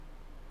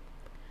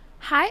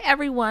Hi,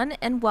 everyone,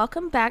 and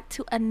welcome back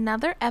to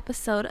another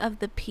episode of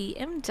the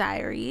PM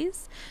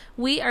Diaries.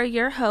 We are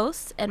your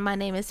hosts, and my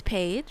name is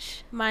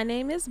Paige. My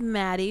name is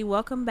Maddie.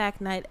 Welcome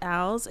back, Night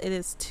Owls. It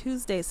is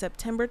Tuesday,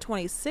 September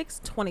 26,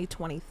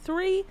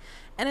 2023,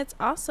 and it's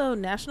also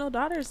National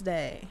Daughters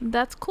Day.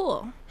 That's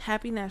cool.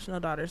 Happy National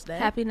Daughters Day.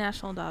 Happy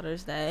National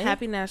Daughters Day.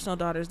 Happy National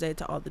Daughters Day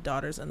to all the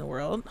daughters in the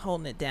world,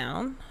 holding it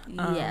down.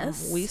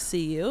 Yes. We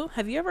see you.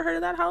 Have you ever heard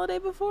of that holiday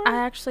before? I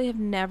actually have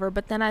never,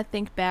 but then I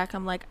think back,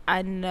 I'm like,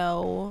 I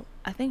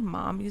think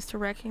Mom used to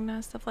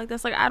recognize stuff like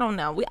this. Like, I don't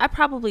know. I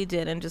probably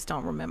did and just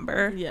don't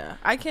remember. Yeah.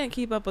 I can't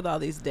keep up with all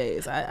these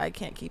days. I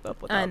can't keep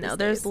up with all these days.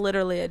 There's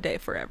literally a day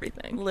for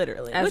everything.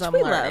 Literally. As Which I'm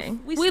we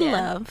learning. love. We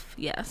love.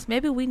 Yes.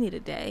 Maybe we need a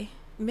day.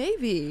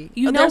 Maybe.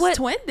 You know what?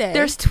 Twin Day.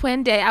 There's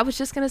Twin Day. I was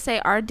just going to say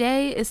our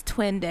day is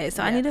Twin Day.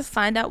 So I need to Yes.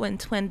 find out when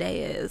Twin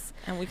Day is.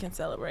 And we can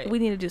celebrate. We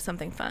need to do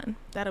something fun.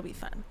 That'll be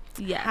fun.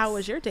 Yes. How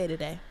was your day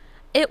today?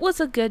 It was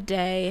a good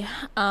day.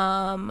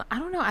 I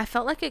don't know. I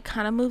felt like it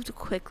kind of moved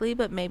quickly,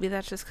 but maybe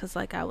that's just because,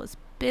 like, I was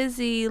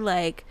busy.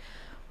 Like,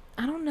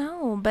 I don't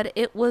know. But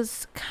it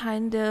was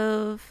kind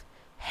of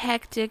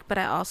hectic, but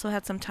I also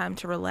had some time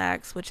to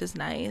relax, which is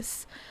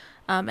nice.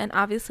 And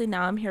obviously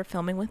now I'm here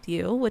filming with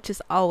you, which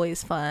is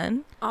always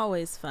fun.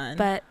 Always fun.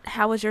 But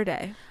how was your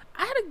day?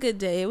 I had a good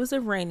day. It was a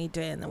rainy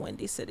day in the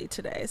Windy City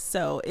today.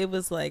 So it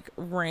was like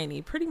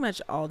rainy pretty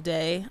much all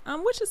day,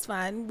 which is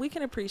fine. We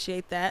can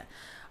appreciate that.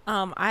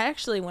 I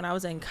actually, when I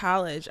was in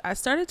college, I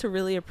started to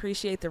really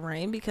appreciate the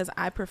rain because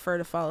I prefer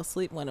to fall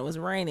asleep when it was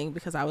raining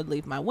because I would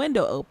leave my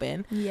window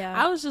open.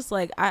 Yeah. I was just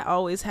like, I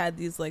always had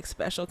these like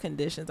special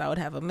conditions. I would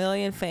have a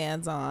million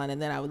fans on and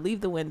then I would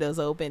leave the windows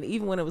open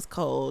even when it was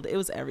cold. It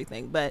was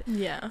everything. But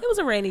yeah, it was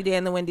a rainy day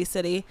in the Windy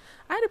City.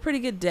 I had a pretty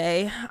good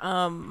day.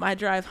 My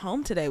drive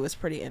home today was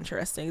pretty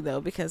interesting though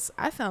because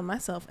I found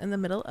myself in the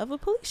middle of a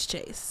police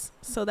chase.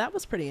 So that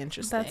was pretty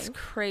interesting. That's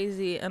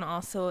crazy and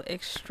also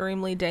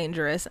extremely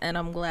dangerous, and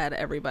I'm glad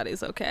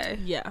everybody's okay.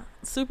 Yeah,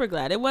 super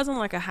glad. It wasn't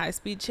like a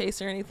high-speed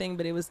chase or anything,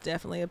 but it was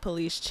definitely a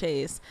police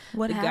chase.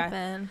 What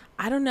happened?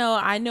 I don't know.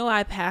 I know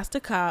I passed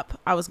a cop.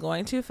 I was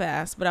going too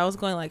fast, but I was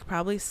going like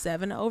probably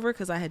 7 over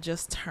because I had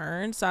just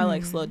turned. So I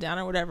like slowed down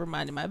or whatever,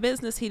 minding my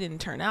business. He didn't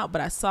turn out,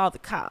 but I saw the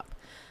cop.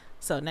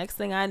 So next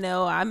thing I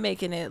know, I'm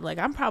making it like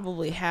I'm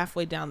probably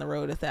halfway down the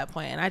road at that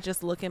point, and I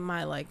just look in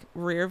my like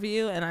rear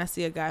view and I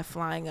see a guy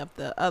flying up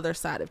the other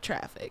side of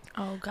traffic.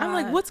 Oh God! I'm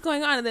like, what's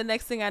going on? And the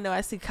next thing I know,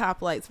 I see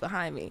cop lights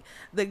behind me.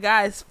 The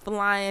guy's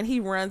flying. He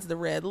runs the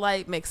red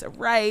light, makes a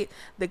right.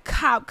 The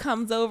cop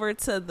comes over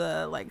to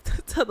the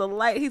to the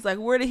light. He's like,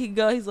 where did he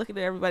go? He's looking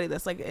at everybody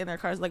that's like in their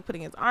cars, like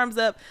putting his arms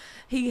up.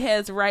 He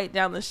heads right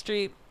down the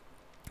street.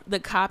 The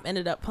cop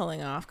ended up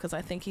pulling off because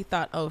I think he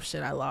thought, oh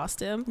shit, I lost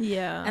him.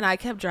 Yeah. And I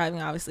kept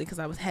driving obviously because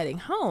I was heading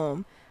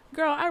home.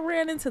 Girl, I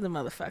ran into the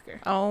motherfucker.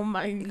 Oh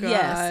my God.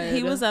 Yes,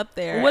 he was up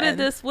there. What did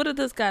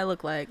this guy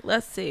look like?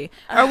 Let's see.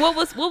 Or what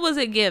was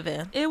it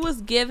given? It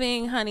was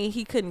giving, honey,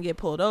 he couldn't get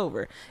pulled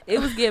over. It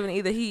was giving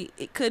either he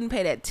couldn't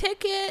pay that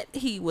ticket,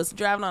 he was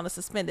driving on a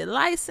suspended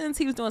license,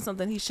 he was doing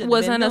something he shouldn't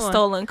have been doing. Wasn't a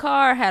stolen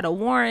car, had a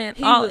warrant.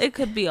 It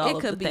could be all of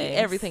the things. It could be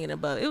everything and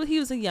above. He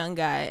was a young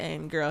guy,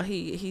 and girl,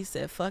 he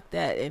said fuck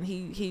that, and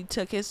he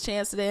took his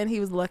chance today, and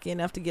he was lucky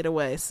enough to get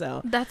away.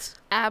 So that's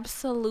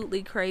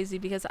absolutely crazy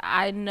because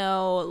I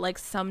know, like,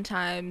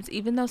 sometimes,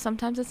 even though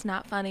sometimes it's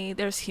not funny,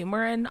 there's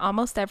humor in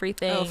almost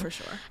everything. Oh, for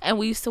sure. And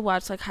we used to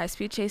watch like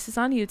high-speed chases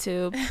on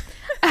YouTube.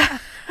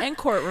 And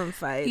courtroom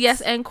fights. Yes,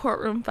 and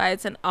courtroom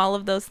fights and all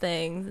of those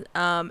things.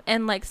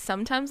 And like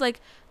sometimes like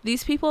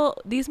these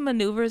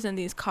maneuvers in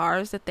these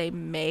cars that they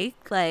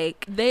make,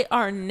 like they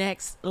are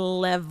next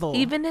level.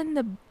 Even in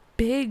the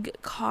big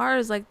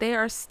cars, like they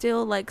are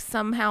still like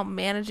somehow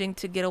managing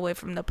to get away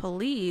from the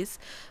police.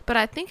 But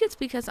I think it's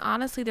because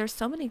honestly there's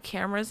so many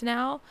cameras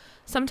now.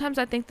 Sometimes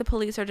I think the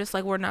police are just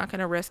like, we're not going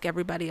to risk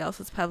everybody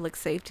else's public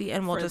safety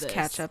and we'll just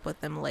catch up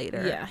with them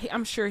later. Yeah,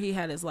 I'm sure he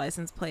had his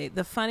license plate.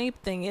 The funny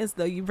thing is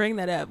though, you bring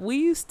that up, we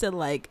used to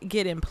like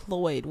get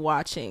employed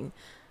watching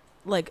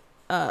like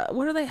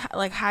what are they,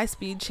 like high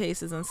speed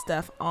chases and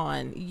stuff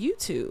on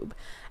YouTube.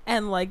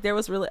 And like there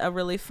was a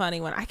really funny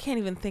one. I can't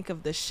even think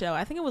of the show.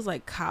 I think it was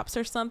like Cops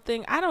or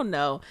something. I don't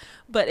know.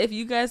 But if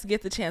you guys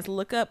get the chance,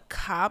 look up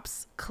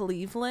Cops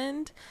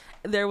Cleveland.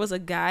 There was a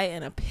guy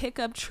in a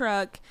pickup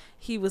truck.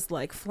 He was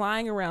like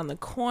flying around the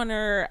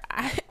corner.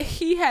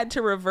 He had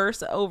to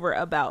reverse over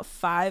about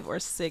 5 or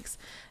 6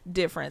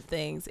 different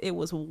things. It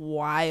was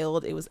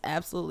wild. It was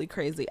absolutely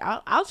crazy.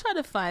 I'll try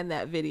to find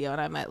that video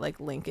and I might like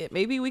link it.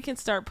 Maybe we can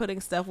start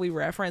putting stuff we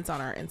reference on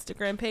our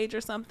Instagram page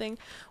or something.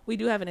 We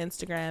do have an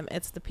Instagram.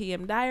 It's the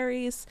PM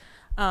Diaries.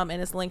 And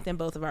it's linked in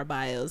both of our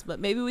bios, but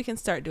maybe we can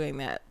start doing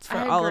that for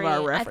all of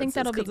our references. I think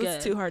that'll be good.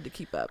 It's too hard to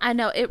keep up. I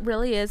know it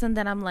really is, and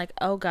then I'm like,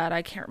 oh God,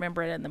 I can't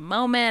remember it in the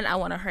moment. I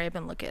want to hurry up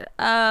and look it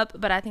up,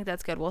 but I think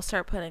that's good. We'll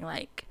start putting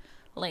like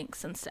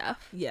links and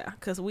stuff. Yeah,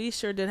 because we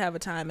sure did have a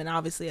time, and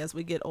obviously as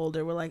we get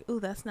older, we're like, ooh,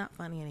 that's not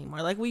funny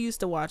anymore. Like, we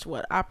used to watch,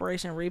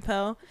 Operation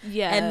Repo?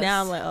 Yeah. And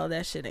now I'm like, oh,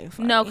 that shit ain't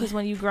funny. No, because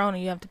when you grown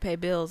and you have to pay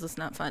bills, it's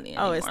not funny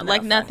anymore. Oh, it's not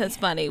like funny. Nothing's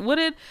funny. What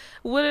did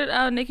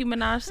Nicki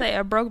Minaj say?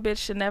 A broke bitch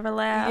should never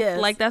laugh. Yes.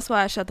 Like, that's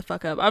why I shut the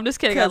fuck up. I'm just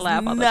kidding. I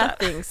laugh all the time.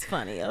 Nothing's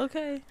funny,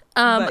 okay?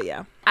 But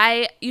yeah.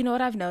 You know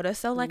what I've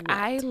noticed though? Like,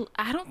 What?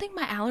 I don't think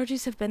my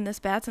allergies have been this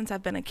bad since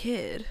I've been a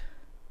kid.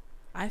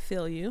 I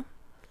feel you.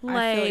 Like,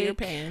 I feel your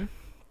pain.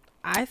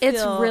 I feel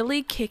it's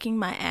really kicking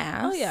my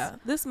ass. Oh yeah,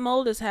 this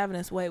mold is having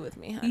its way with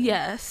me, honey.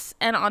 Yes.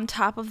 And on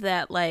top of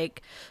that,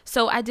 like,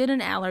 so I did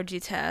an allergy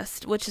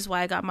test, which is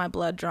why I got my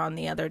blood drawn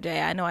the other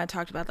day. I know I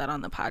talked about that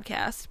on the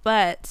podcast,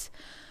 but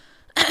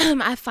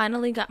I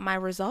finally got my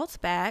results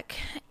back,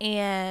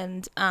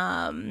 and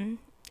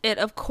it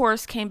of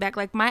course came back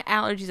like my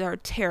allergies are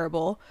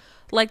terrible.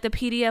 Like, the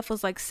PDF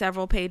was like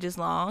several pages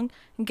long.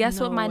 And guess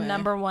what my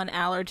number one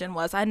allergen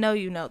was? I know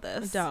you know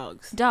this.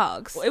 Dogs.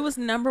 Well, it was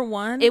number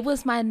one? It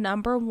was my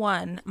number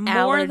one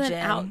allergen. More than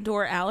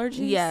outdoor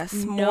allergies?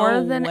 Yes,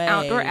 more than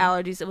outdoor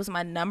allergies. It was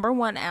my number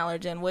one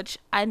allergen, which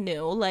I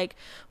knew. Like,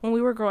 when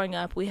we were growing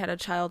up, we had a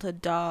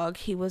childhood dog.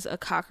 He was a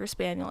Cocker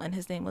Spaniel, and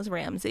his name was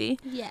Ramsey.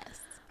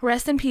 Yes.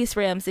 Rest in peace,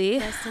 Ramsey.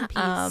 Rest in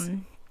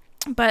peace.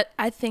 But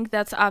I think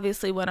that's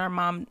obviously when our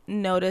mom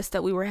noticed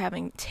that we were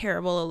having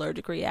terrible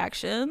allergic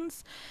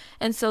reactions.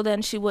 And so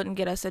then she wouldn't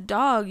get us a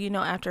dog,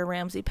 after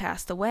Ramsey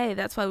passed away.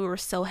 That's why we were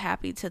so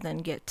happy to then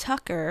get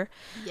Tucker.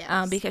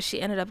 Yes. Because she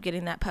ended up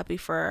getting that puppy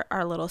for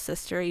our little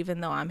sister,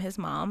 even though I'm his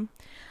mom.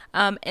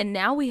 And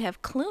now we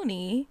have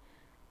Clooney.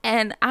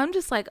 And I'm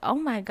just like, oh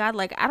my God,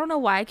 like, I don't know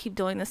why I keep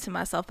doing this to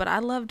myself, but I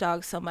love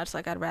dogs so much.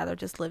 Like, I'd rather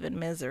just live in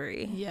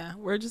misery. Yeah,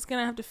 we're just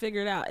going to have to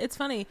figure it out. It's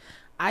funny.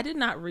 I did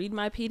not read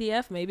my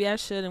PDF. Maybe I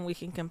should, and we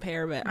can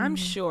compare, but I'm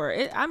sure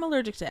I'm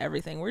allergic to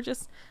everything. We're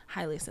just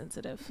highly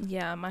sensitive.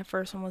 Yeah, my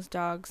first one was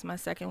dogs. My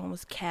second one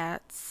was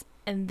cats.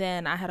 And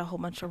then I had a whole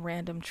bunch of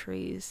random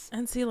trees.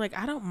 And see, like,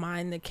 I don't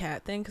mind the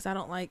cat thing because I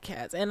don't like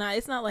cats. And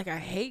it's not like I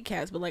hate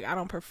cats, but, like, I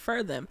don't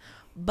prefer them.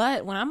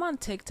 But when I'm on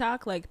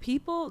TikTok, like,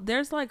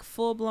 there's, like,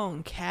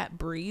 full-blown cat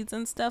breeds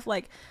and stuff.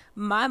 Like,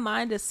 my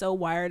mind is so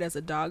wired as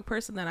a dog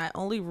person that I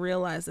only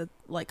realize that,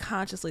 like,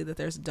 consciously that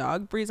there's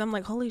dog breeds. I'm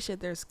like, holy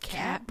shit, there's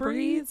cat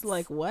breeds?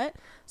 Like, what?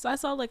 So I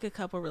saw, like, a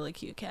couple really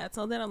cute cats.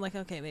 So then I'm like,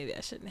 okay, maybe I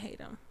shouldn't hate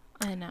them.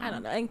 I know. I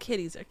don't know. And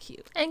kitties are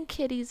cute. And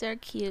kitties are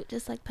cute,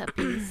 just like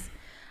puppies.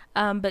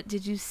 But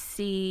did you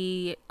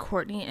see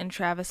Courtney and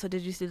Travis? So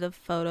did you see the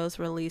photos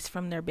released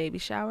from their baby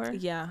shower?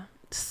 Yeah.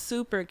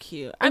 Super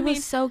cute. I mean,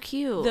 so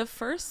cute. The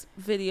first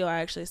video I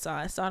actually saw,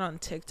 I saw it on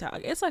TikTok.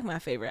 It's like my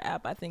favorite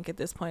app, I think, at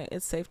this point.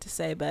 It's safe to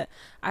say. But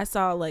I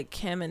saw, like,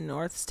 Kim and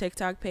North's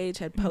TikTok page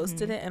had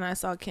posted it, and I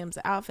saw Kim's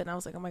outfit, and I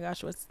was like, oh my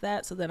gosh, what's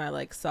that? So then I,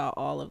 like, saw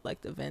all of, like,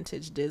 the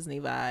vintage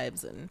Disney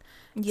vibes, and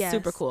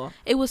super cool.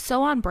 It was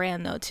so on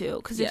brand, though, too.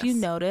 Because if you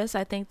notice,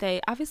 I think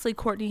obviously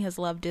Courtney has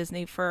loved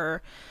Disney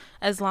for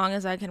as long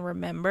as I can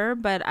remember,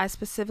 but I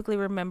specifically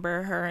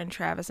remember her and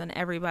Travis and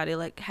everybody,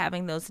 like,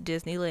 having those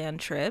Disneyland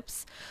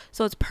trips.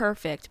 So it's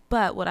perfect.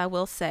 But what I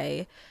will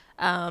say,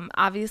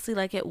 obviously,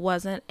 like, it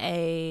wasn't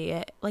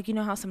like, you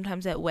know how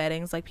sometimes at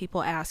weddings, like,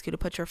 people ask you to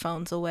put your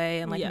phones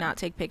away and, like, not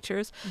take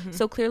pictures.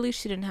 So clearly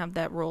she didn't have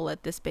that rule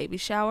at this baby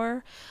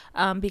shower,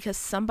 because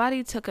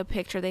somebody took a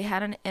picture. They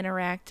had an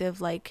interactive,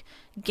 like,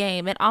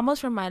 game. It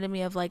almost reminded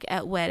me of, like,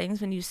 at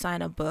weddings when you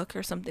sign a book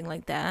or something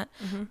like that.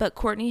 But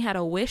Courtney had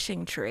a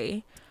wishing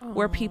tree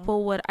where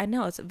people would, I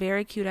know it's a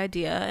very cute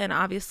idea and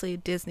obviously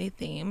Disney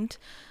themed,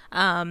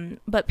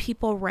 but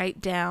people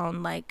write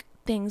down, like,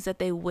 things that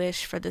they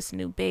wish for this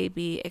new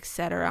baby,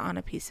 etc., on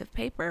a piece of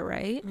paper,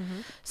 right?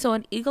 So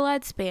an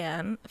eagle-eyed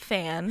fan,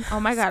 oh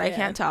my God, I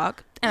can't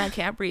talk and I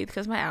can't breathe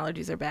because my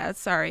allergies are bad.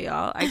 Sorry,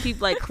 y'all. I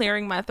keep, like,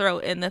 clearing my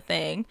throat in the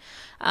thing.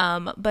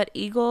 But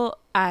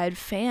eagle-eyed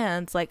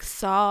fans, like,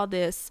 saw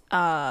this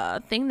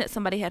thing that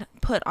somebody had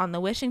put on the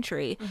wishing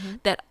tree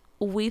that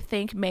we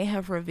think may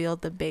have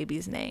revealed the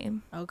baby's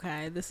name.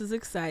 Okay, this is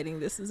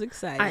exciting.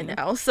 I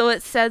know. So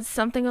it said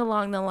something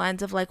along the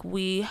lines of, like,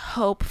 we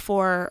hope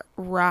for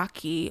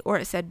Rocky, or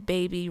it said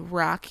baby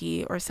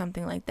Rocky or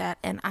something like that.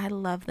 And I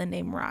love the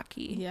name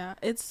Rocky. Yeah,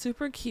 it's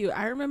super cute.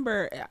 I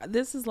remember,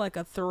 this is like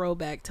a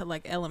throwback to,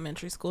 like,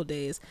 elementary school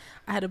days.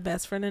 I had a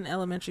best friend in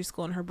elementary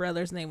school and her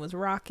brother's name was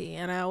Rocky.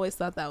 And I always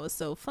thought that was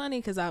so funny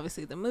because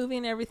obviously the movie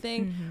and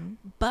everything.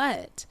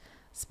 But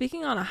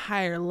speaking on a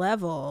higher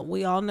level,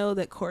 we all know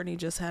that Courtney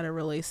just had a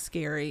really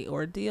scary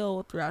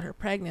ordeal throughout her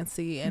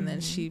pregnancy, and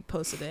then she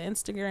posted an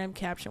Instagram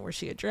caption where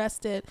she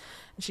addressed it,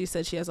 and she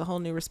said she has a whole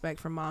new respect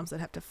for moms that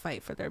have to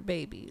fight for their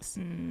babies.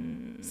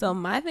 So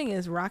my thing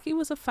is, Rocky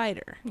was a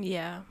fighter.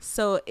 Yeah.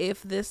 So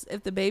if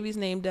the baby's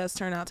name does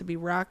turn out to be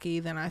Rocky,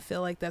 then I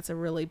feel like that's a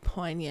really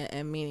poignant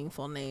and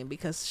meaningful name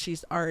because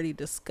she's already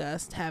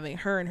discussed having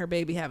her and her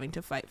baby having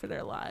to fight for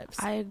their lives.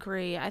 I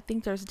agree. I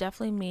think there's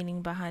definitely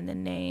meaning behind the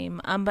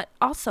name. But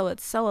also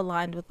it's so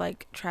aligned with,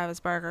 like, Travis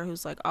Barker,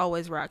 who's, like,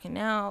 always rocking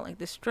out, like,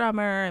 this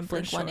drummer, and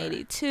Blink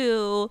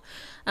 182.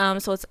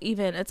 So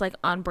it's like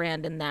on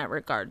brand in that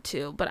regard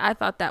too. But I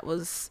thought that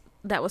was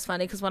that was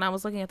funny because when I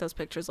was looking at those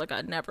pictures, like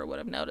I never would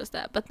have noticed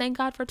that. But thank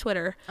God for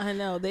Twitter. I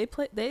know they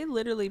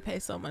literally pay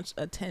so much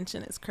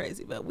attention. It's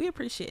crazy, but we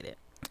appreciate it.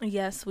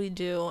 Yes, we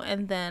do.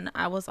 And then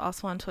I was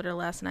also on Twitter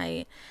last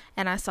night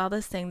and I saw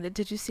this thing that,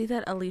 did you see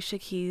that Alicia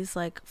Keys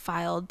like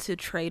filed to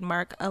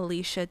trademark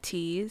Alicia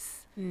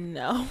Teas?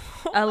 No.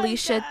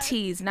 Alicia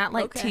Teas, not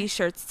like Okay.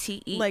 t-shirts,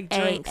 T-E-A-S, Like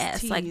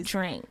drinks, like teas.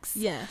 drinks.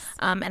 Yes.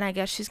 And I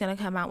guess she's going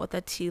to come out with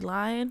a tea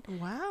line.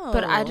 Wow.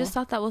 But I just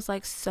thought that was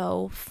like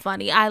so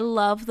funny. I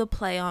love the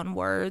play on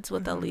words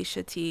with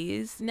Alicia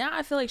Teas. Now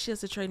I feel like she has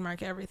to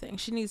trademark everything.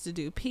 She needs to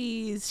do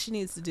peas. She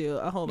needs to do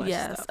a whole bunch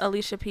of stuff.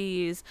 Alicia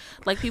Peas.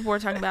 Like people were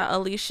talking about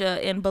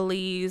Alicia in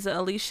Belize,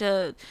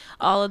 Alicia,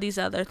 all of these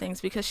other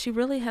things because she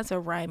really has a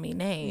rhymey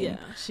name. Yeah,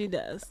 she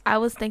does. I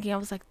was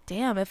like,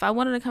 damn, if I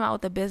wanted to come out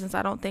with a business,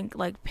 I don't think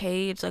like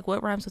Paige, like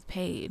what rhymes with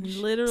Paige?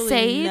 Literally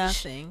Sage?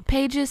 nothing.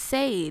 Paige is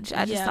Sage.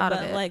 I just thought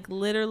of it. Like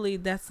literally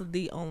that's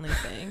the only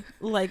thing.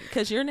 Like,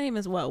 because your name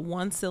is what,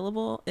 one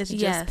syllable? It's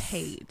just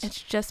Paige.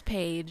 It's just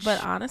Paige.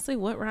 But honestly,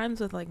 what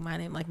rhymes with like my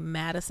name, like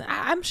Madison?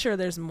 I'm sure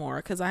there's more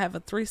because I have a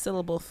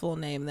 3-syllable full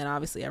name. Then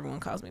obviously everyone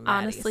calls me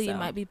Maddie. Honestly, you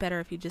might be better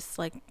if you just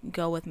like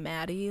go with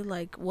Maddie.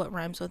 Like what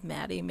rhymes with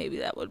Maddie? Maybe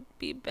that would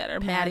be better.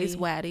 Patty. Maddie's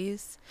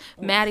Waddies.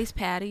 Maddie's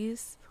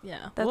Patties.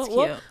 Yeah, That's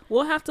cute.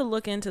 We'll have to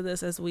look into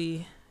this as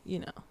we,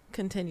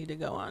 continue to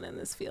go on in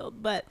this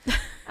field. But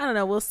I don't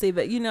know. We'll see.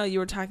 But you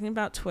were talking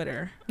about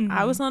Twitter. Mm-hmm.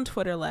 I was on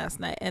Twitter last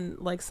night, and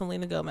like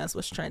Selena Gomez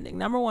was trending.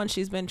 Number one,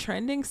 she's been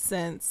trending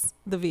since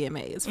the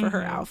VMAs for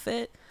her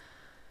outfit.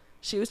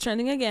 She was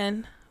trending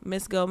again.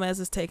 Miss Gomez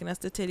is taking us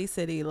to Titty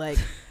City. Like,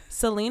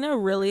 Selena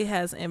really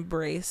has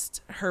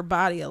embraced her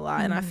body a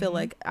lot. And I feel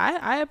like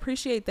I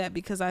appreciate that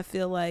because I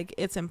feel like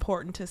it's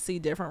important to see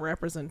different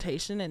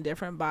representation in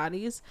different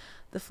bodies.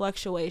 The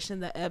fluctuation,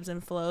 the ebbs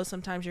and flows.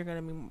 Sometimes you're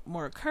going to be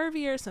more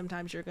curvier.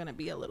 Sometimes you're going to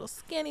be a little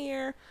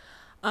skinnier.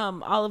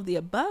 All of the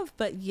above.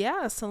 But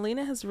yeah,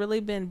 Selena has really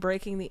been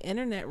breaking the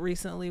internet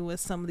recently with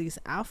some of these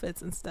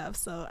outfits and stuff.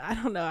 So I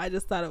don't know. I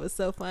just thought it was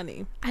so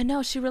funny. I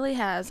know, she really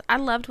has. I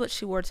loved what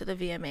she wore to the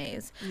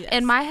VMAs. Yes.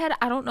 In my head,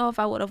 I don't know if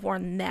I would have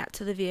worn that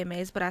to the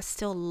VMAs, but I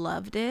still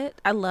loved it.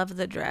 I love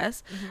the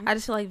dress. I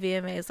just feel like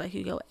VMAs, like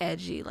you go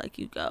edgy, like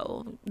you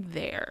go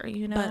there,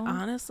 But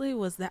honestly,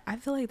 I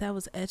feel like that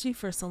was edgy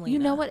for Selena. You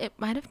know what? It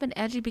might have been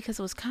edgy because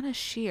it was kind of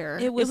sheer.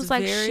 It was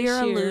like very sheer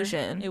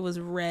illusion. It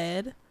was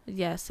red.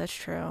 Yes, that's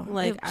true.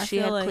 Like she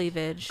feel had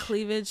like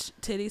cleavage.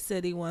 Titty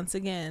City once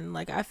again.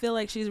 Like I feel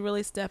like she's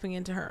really stepping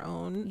into her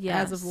own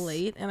as of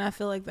late, and I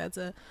feel like that's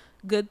a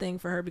good thing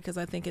for her because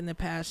I think in the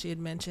past she had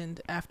mentioned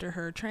after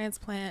her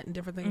transplant and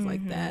different things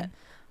like that,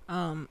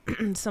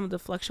 some of the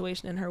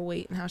fluctuation in her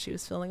weight and how she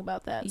was feeling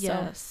about that.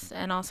 Yes,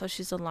 and also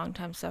she's a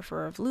longtime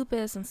sufferer of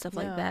lupus and stuff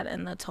like that,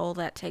 and the toll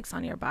that takes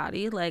on your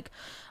body, like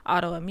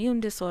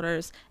autoimmune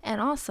disorders. And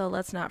also,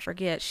 let's not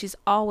forget, she's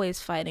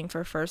always fighting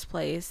for first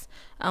place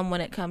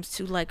when it comes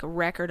to like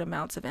record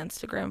amounts of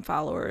Instagram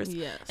followers.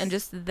 Yes. And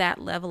just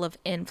that level of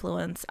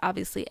influence.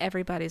 Obviously,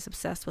 everybody's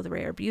obsessed with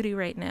rare beauty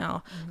right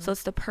now, so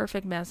it's the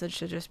perfect message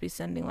to just be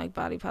sending like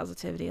body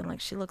positivity, and like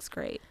she looks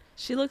great.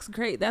 She looks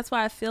great. That's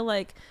why I feel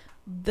like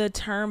the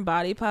term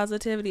body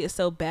positivity is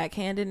so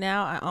backhanded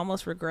now. I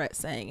almost regret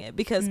saying it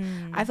because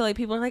I feel like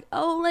people are like,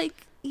 oh,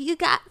 like you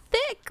got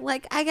thick.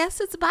 Like, I guess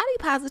it's body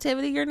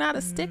positivity. You're not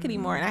a stick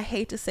anymore. And I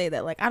hate to say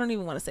that. Like, I don't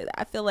even want to say that.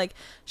 I feel like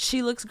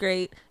she looks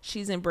great.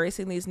 She's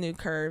embracing these new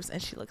curves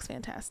and she looks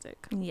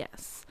fantastic.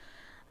 Yes.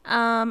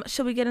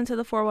 Should we get into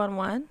the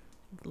 411?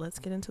 Let's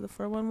get into the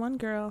 411,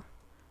 girl.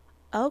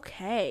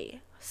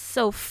 Okay.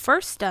 So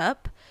first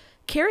up,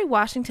 Kerry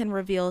Washington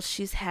reveals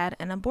she's had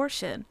an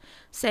abortion,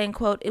 saying,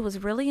 quote, "It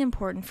was really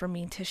important for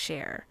me to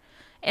share."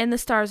 In the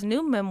star's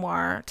new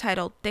memoir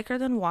titled Thicker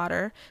Than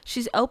Water,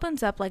 she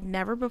opens up like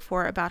never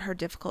before about her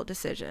difficult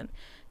decision.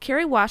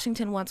 Kerry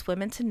Washington wants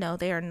women to know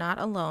they are not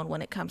alone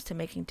when it comes to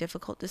making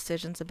difficult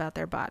decisions about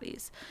their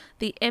bodies.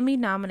 The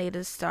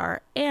Emmy-nominated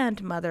star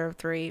and mother of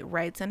 3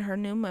 writes in her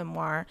new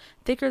memoir,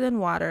 Thicker Than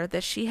Water,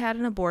 that she had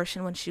an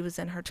abortion when she was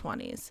in her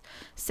 20s,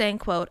 saying,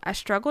 quote, "I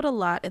struggled a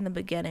lot in the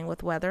beginning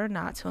with whether or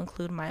not to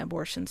include my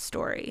abortion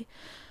story."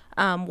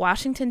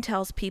 Washington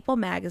tells People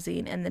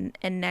magazine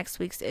in next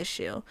week's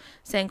issue,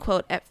 saying,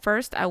 quote, "At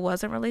first, I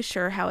wasn't really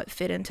sure how it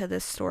fit into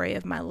this story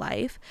of my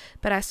life,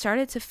 but I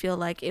started to feel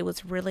like it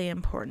was really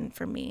important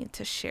for me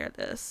to share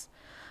this."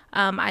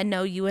 I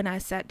know you and I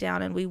sat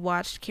down and we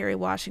watched Kerry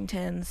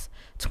Washington's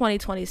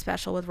 2020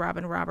 special with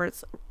Robin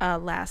Roberts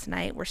last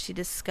night, where she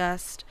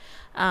discussed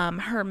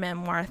her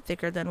memoir,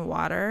 Thicker Than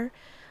Water.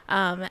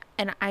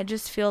 And I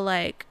just feel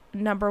like,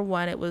 number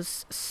one, it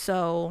was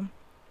so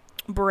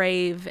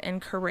brave and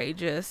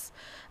courageous,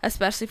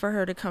 especially for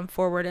her to come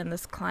forward in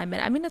this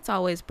climate. I mean, it's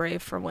always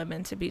brave for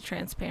women to be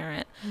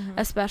transparent,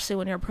 especially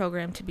when you're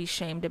programmed to be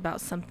shamed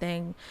about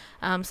something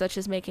such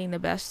as making the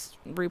best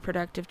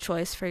reproductive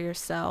choice for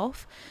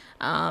yourself.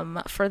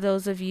 For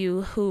those of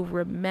you who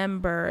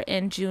remember,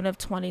 in June of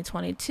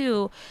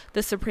 2022,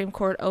 the Supreme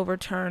Court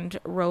overturned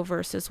Roe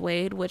versus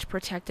Wade, which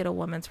protected a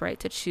woman's right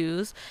to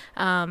choose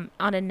on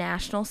a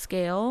national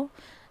scale.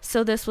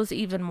 So this was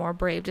even more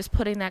brave, just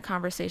putting that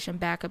conversation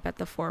back up at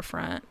the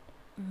forefront.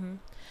 Mm-hmm.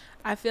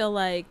 I feel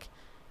like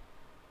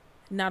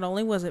not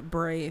only was it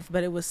brave,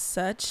 but it was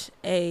such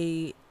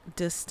a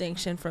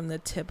distinction from the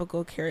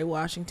typical Kerry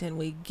Washington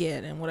we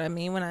get. And what I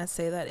mean when I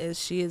say that is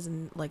she is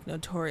like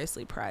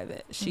notoriously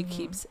private. She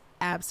keeps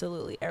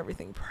absolutely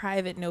everything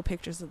private. No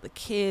pictures of the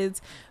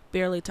kids,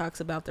 barely talks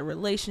about the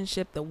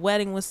relationship. The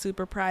wedding was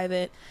super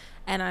private.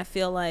 And I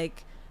feel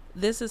like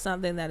this is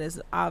something that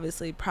is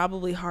obviously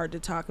probably hard to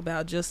talk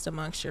about just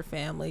amongst your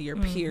family, your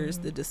peers,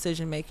 the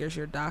decision makers,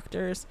 your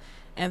doctors.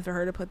 And for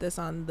her to put this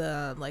on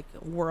the like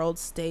world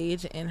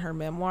stage in her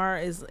memoir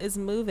is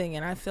moving.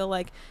 And I feel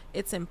like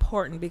it's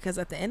important because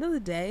at the end of the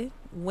day,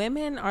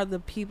 women are the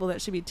people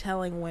that should be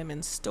telling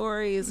women's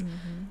stories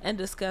and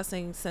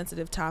discussing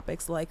sensitive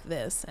topics like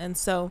this. And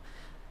so,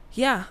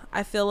 yeah,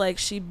 I feel like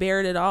she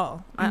bared it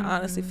all. I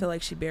honestly feel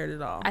like she bared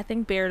it all. I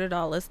think bared it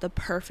all is the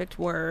perfect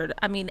word.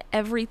 I mean,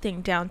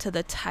 everything down to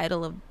the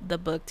title of the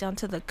book, down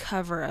to the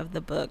cover of the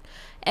book,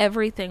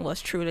 everything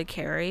was true to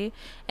Kerry,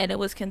 and it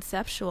was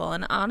conceptual.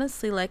 And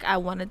honestly, like, I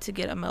wanted to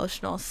get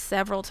emotional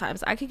several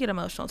times. I could get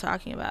emotional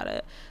talking about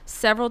it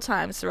several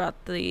times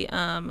throughout the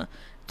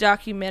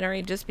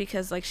documentary, just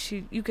because like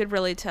you could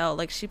really tell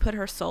like she put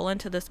her soul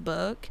into this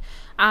book.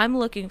 I'm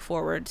looking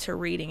forward to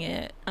reading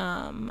it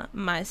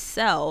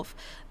myself,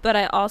 but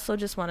I also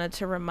just wanted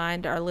to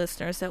remind our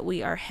listeners that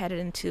we are headed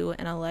into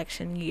an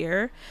election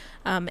year,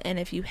 and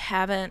if you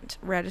haven't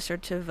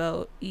registered to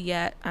vote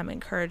yet, I'm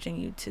encouraging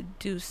you to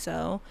do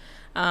so.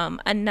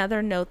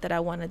 Another note that I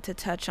wanted to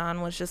touch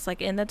on was just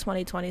like in the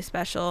 2020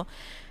 special,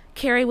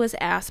 Kerry was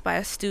asked by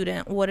a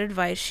student what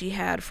advice she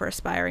had for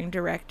aspiring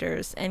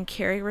directors, and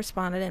Kerry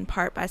responded in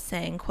part by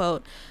saying,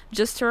 quote,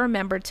 just to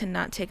remember to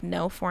not take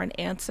no for an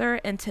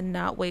answer and to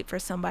not wait for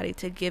somebody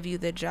to give you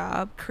the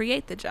job,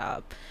 create the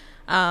job.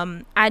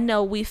 I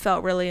know we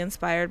felt really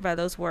inspired by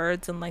those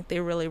words and like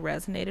they really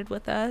resonated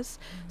with us.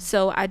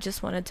 So I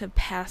just wanted to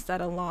pass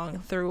that along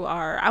through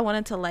I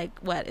wanted to like,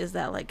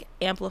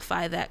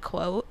 amplify that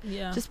quote.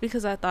 Yeah. Just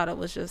because I thought it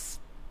was just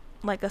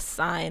like a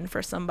sign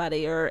for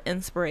somebody or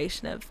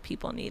inspiration if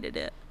people needed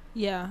it.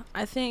 Yeah,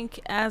 I think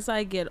as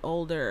I get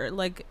older,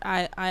 like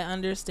I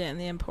understand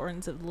the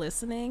importance of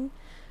listening,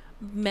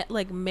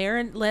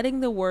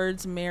 letting the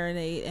words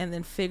marinate and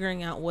then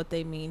figuring out what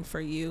they mean for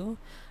you.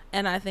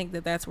 And I think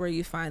that that's where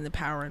you find the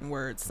power in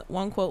words.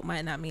 One quote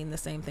might not mean the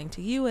same thing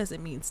to you as it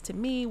means to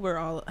me. We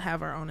all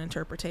have our own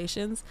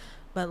interpretations,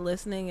 but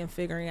listening and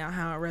figuring out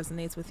how it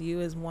resonates with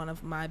you is one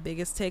of my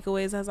biggest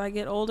takeaways as I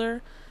get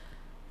older.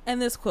 And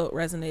this quote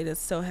resonated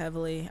so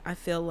heavily. I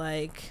feel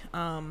like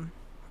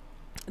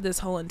this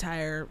whole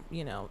entire,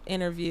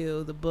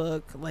 interview, the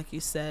book, like you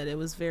said, it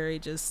was very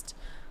just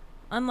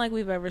unlike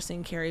we've ever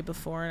seen Kerry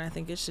before. And I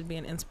think it should be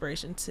an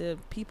inspiration to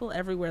people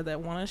everywhere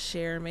that want to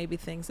share maybe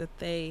things that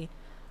they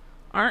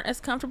aren't as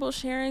comfortable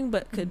sharing,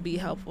 but could be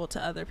helpful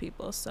to other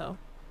people. So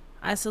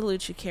I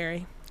salute you,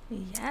 Kerry.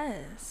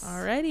 Yes.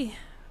 Alrighty.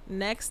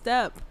 Next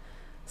up.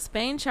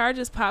 Spain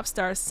charges pop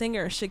star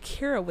singer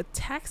Shakira with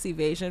tax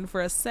evasion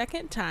for a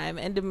second time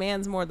and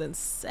demands more than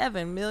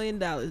 $7 million.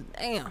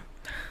 Damn.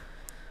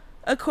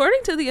 According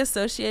to the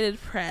Associated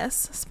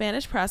Press,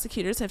 Spanish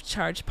prosecutors have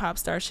charged pop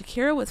star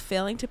Shakira with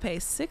failing to pay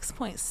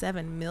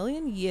 6.7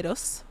 million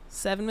euros,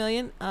 $7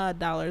 million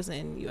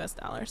in US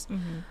dollars,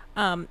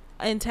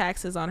 in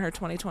taxes on her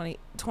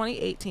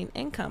 2018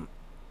 income.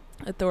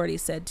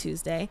 Authorities said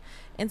Tuesday.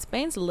 In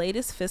Spain's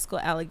latest fiscal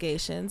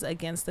allegations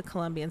against the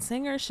Colombian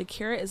singer,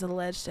 Shakira is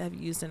alleged to have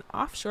used an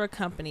offshore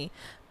company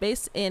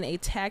based in a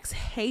tax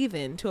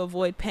haven to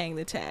avoid paying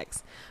the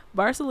tax.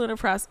 Barcelona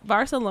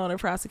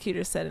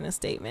prosecutors said in a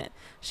statement.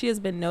 She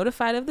has been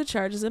notified of the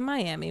charges in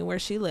Miami, where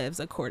she lives,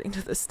 according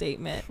to the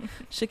statement.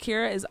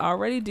 Shakira is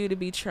already due to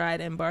be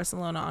tried in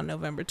Barcelona on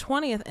November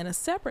 20th in a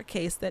separate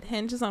case that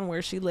hinges on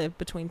where she lived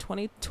between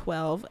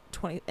 2012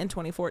 and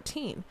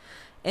 2014.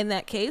 In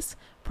that case,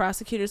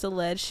 prosecutors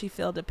allege she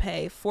failed to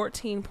pay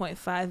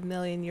 14.5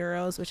 million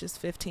euros, which is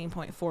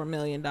 $15.4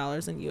 million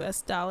in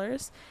US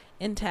dollars,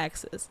 in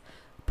taxes.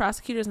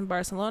 Prosecutors in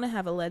Barcelona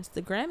have alleged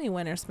the Grammy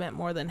winner spent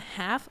more than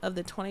half of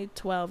the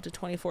 2012 to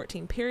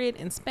 2014 period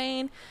in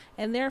Spain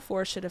and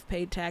therefore should have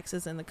paid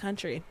taxes in the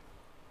country,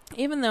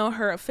 even though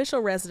her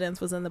official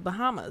residence was in the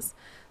Bahamas.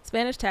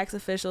 Spanish tax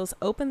officials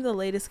opened the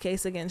latest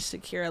case against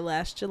Shakira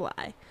last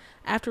July.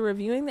 After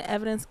reviewing the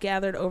evidence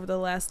gathered over the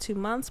last 2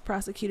 months,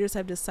 prosecutors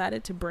have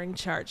decided to bring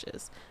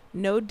charges.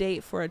 No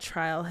date for a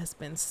trial has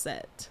been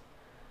set.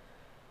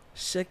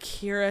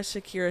 Shakira.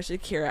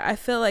 I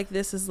feel like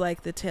this is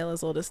like the tale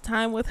as old as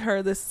time with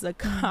her. This is a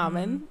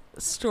common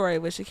story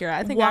with Shakira.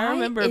 I think Why I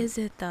remember. is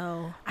it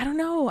though? I don't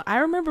know. I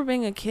remember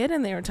being a kid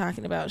and they were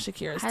talking about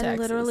Shakira's taxes. I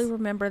literally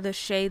remember the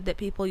shade that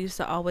people used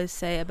to always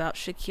say about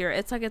Shakira.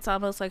 It's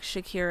almost like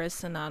Shakira is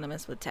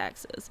synonymous with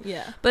taxes.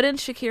 Yeah. But in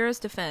Shakira's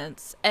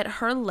defense, at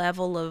her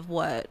level of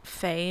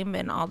fame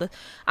and all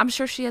I'm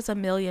sure she has a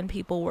million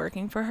people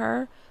working for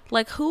her.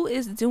 Like, who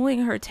is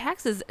doing her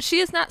taxes? She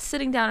is not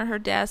sitting down at her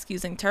desk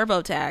using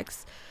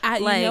TurboTax.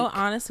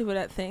 Honestly, what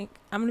I think,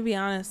 I'm gonna be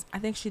honest. I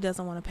think she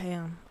doesn't want to pay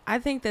him. I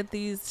think that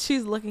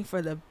she's looking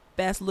for the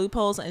best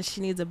loopholes, and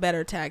she needs a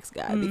better tax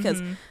guy,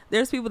 because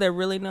there's people that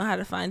really know how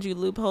to find you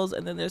loopholes,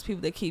 and then there's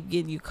people that keep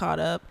getting you caught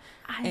up.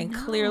 And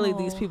clearly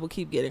these people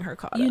keep getting her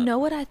caught up. You know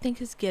what I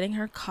think is getting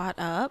her caught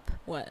up?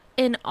 What?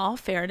 In all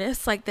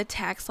fairness, like, the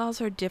tax laws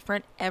are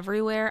different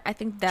everywhere. I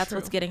think that's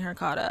what's getting her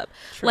caught up.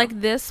 True.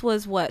 Like, this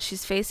was what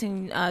she's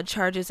facing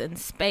charges in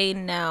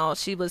Spain now.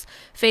 She was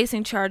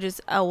facing charges.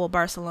 Oh, well,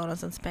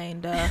 Barcelona's in Spain,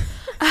 duh.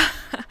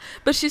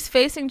 But she's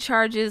facing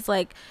charges,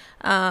 like,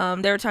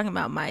 they were talking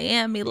about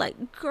Miami.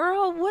 Like,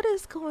 girl, what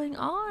is going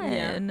on?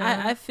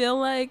 Yeah. I feel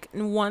like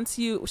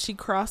she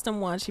crossed him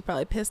once, she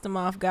probably pissed him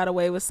off, got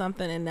away with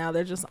something, and now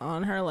they're just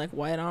on her like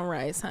white on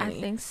rice, honey.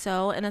 I think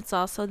so. And it's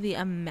also the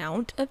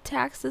amount of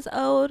taxes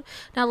owed.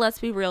 Now, let's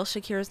be real.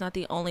 Shakira's not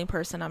the only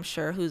person, I'm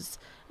sure, who's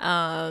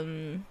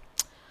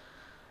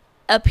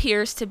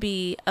appears to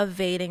be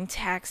evading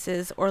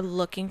taxes or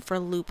looking for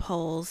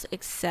loopholes,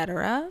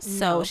 etc.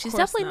 So she's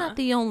definitely not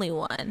the only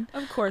one.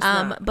 Of course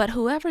not. But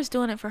whoever's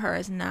doing it for her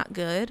is not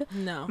good.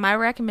 No. My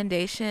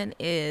recommendation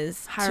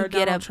is hire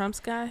Donald Trump's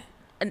guy.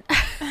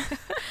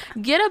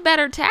 Get a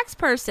better tax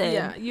person.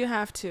 Yeah, you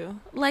have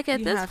to. Like,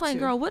 at this point,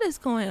 girl, what is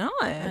going on?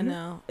 I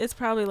know. It's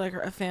probably like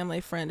a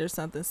family friend or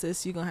something,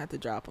 sis. You're going to have to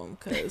drop them,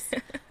 because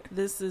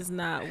this is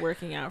not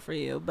working out for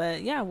you.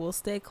 But yeah, we'll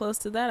stay close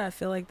to that. I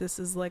feel like this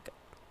is like,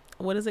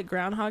 what is it,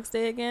 Groundhog's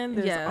Day again?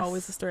 There's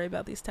always a story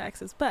about these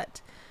taxes. But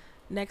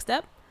next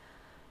up,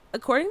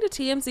 according to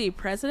TMZ,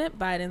 President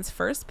Biden's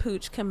first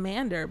pooch,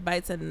 Commander,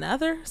 bites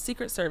another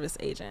Secret Service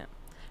agent.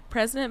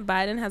 President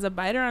Biden has a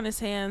biter on his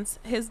hands.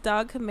 His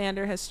dog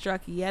Commander has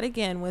struck yet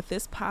again, with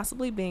this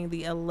possibly being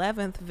the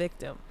 11th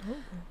victim. Ooh.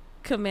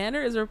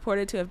 Commander is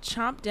reported to have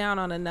chomped down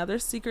on another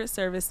Secret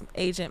Service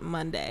agent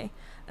Monday.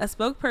 A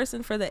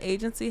spokesperson for the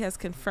agency has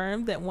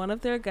confirmed that one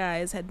of their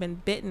guys had been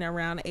bitten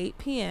around 8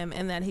 p.m.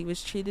 and that he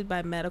was treated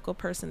by medical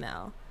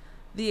personnel.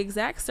 The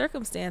exact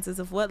circumstances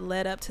of what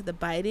led up to the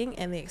biting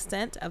and the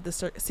extent of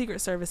the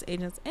Secret Service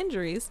agent's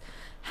injuries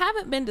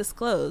haven't been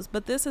disclosed,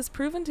 but this has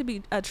proven to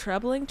be a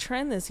troubling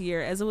trend this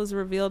year, as it was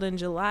revealed in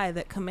July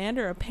that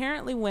Commander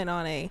apparently went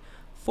on a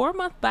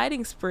 4-month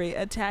biting spree,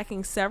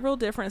 attacking several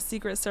different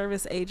Secret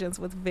Service agents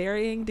with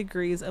varying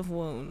degrees of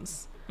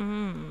wounds.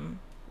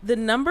 The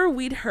number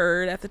we'd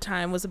heard at the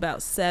time was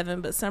about 7,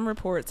 but some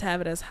reports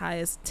have it as high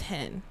as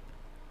 10.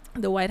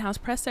 The White House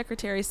press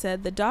secretary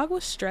said the dog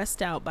was stressed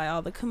out by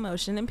all the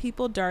commotion and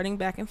people darting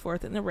back and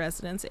forth in the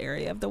residence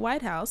area of the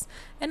White House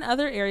and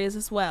other areas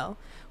as well.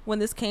 When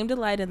this came to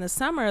light in the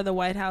summer, the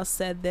White House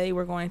said they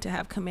were going to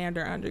have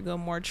Commander undergo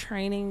more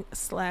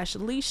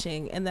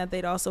training/leashing, and that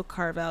they'd also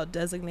carve out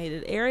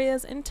designated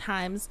areas and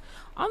times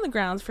on the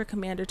grounds for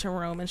Commander to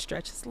roam and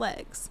stretch his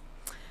legs.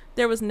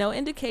 There was no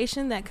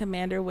indication that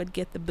Commander would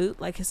get the boot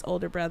like his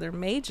older brother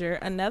Major,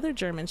 another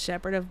German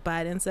Shepherd of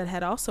Biden's that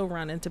had also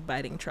run into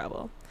biting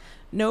trouble.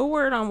 No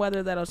word on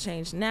whether that'll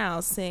change now,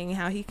 seeing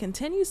how he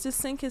continues to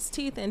sink his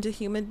teeth into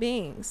human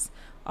beings.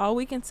 All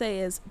we can say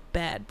is,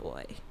 bad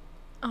boy.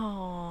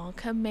 Oh,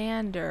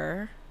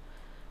 Commander.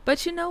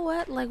 But you know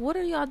what? Like, what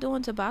are y'all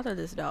doing to bother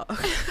this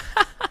dog?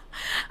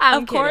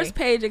 Of course,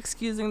 Paige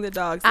excusing the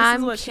dogs. This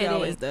is what she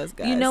always does,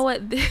 guys. You know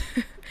what?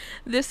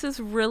 This is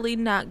really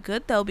not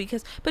good, though,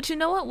 because... But you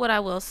know what? What I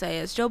will say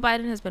is Joe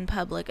Biden has been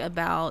public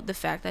about the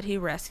fact that he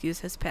rescues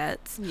his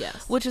pets.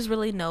 Yes. Which is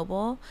really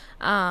noble.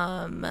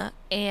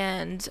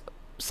 And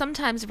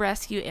sometimes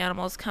rescue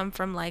animals come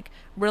from, like,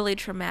 really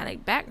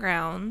traumatic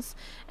backgrounds,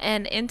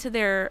 and into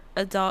their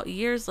adult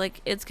years,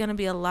 like, it's going to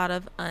be a lot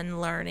of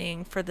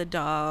unlearning for the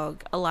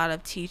dog, a lot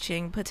of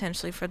teaching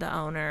potentially for the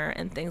owner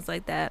and things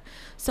like that.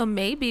 So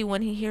maybe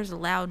when he hears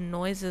loud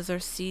noises or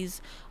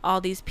sees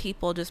all these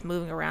people just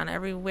moving around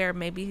everywhere,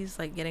 maybe he's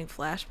like getting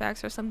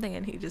flashbacks or something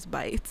and he just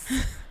bites.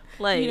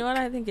 Like, you know what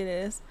I think it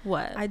is?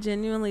 What? I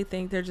genuinely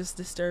think they're just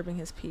disturbing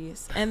his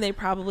peace, and they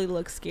probably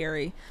look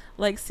scary.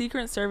 Like,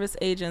 Secret Service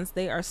agents,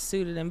 they are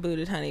suited and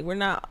booted, honey.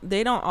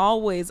 They don't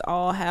always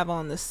all have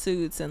on the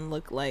suits and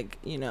look like,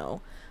 you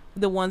know,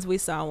 the ones we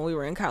saw when we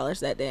were in college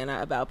that day, and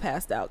I about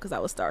passed out because I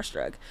was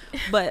starstruck.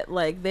 But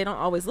like, they don't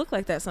always look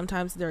like that.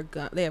 Sometimes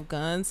they have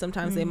guns.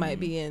 Sometimes they might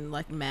be in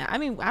like I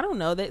mean, I don't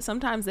know.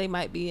 Sometimes they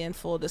might be in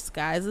full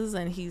disguises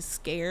and he's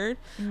scared.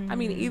 I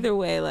mean, either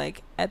way,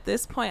 like at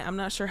this point, I'm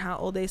not sure how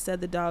old they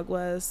said the dog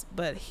was,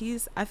 but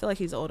I feel like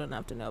he's old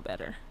enough to know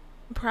better.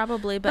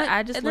 Probably, but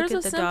I just look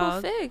at the dog. There's a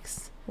simple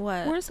fix.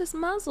 What? Where's his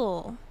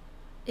muzzle?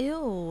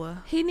 Ew.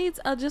 He needs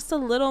just a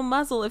little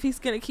muzzle if he's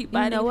gonna keep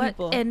biting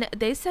people. And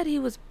they said he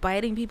was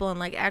biting people and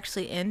like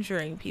actually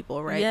injuring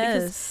people, right?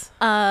 Yes.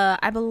 Because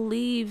I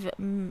believe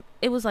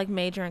it was like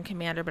Major and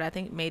Commander, but I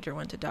think Major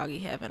went to doggy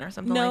heaven or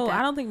something like that. No,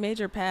 I don't think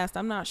Major passed.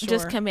 I'm not sure.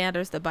 Just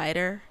Commander's the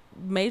biter.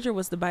 Major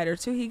was the biter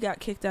too. He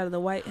got kicked out of the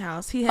White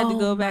House. He had to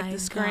go back to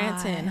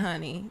Scranton,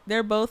 honey.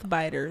 They're both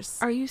biters.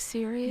 Are you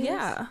serious?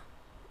 Yeah.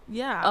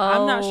 Yeah,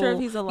 I'm not sure if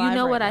he's alive. You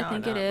know right what now I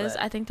think or not, it is?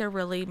 but... I think they're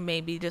really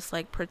maybe just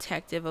like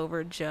protective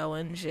over Joe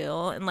and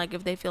Jill, and like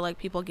if they feel like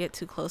people get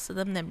too close to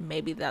them, then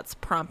maybe that's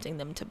prompting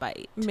them to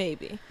bite.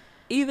 Maybe.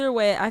 either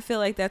way, I feel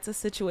like that's a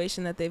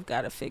situation that they've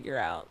got to figure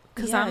out.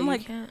 Because I'm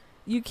like,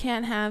 you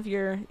can't have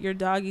your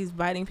doggies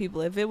biting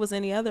people. If it was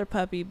any other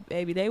puppy,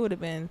 baby, they would have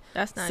been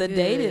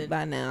sedated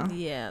by now.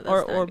 Yeah,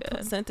 or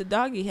sent to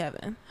doggy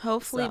heaven.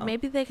 Hopefully,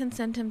 maybe they can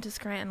send him to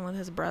Scranton with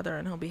his brother,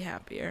 and he'll be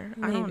happier.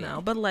 Maybe. I don't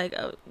know, but like,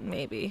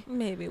 maybe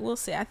we'll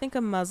see. I think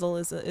a muzzle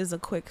is a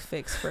quick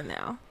fix for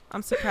now.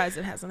 I'm surprised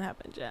it hasn't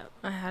happened yet.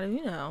 How do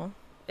you know?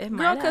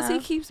 Girl, because he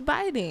keeps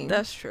biting.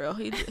 That's true.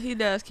 He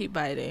does keep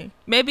biting.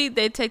 Maybe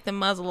they take the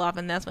muzzle off,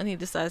 and that's when he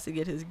decides to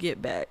get his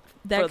get back.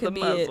 That could be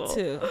it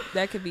too.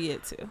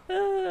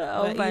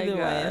 Oh my God,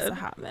 way, it's a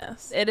hot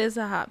mess. It is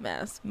a hot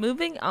mess.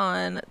 Moving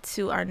on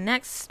to our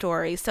next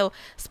story. So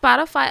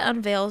Spotify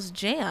unveils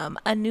Jam,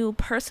 a new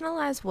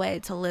personalized way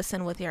to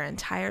listen with your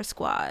entire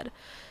squad.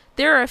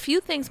 There are a few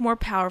things more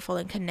powerful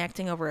than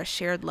connecting over a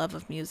shared love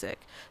of music.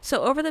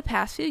 So over the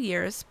past few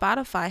years,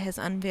 Spotify has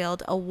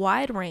unveiled a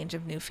wide range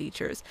of new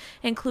features,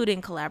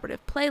 including collaborative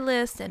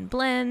playlists and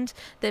blend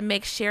that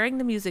make sharing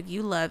the music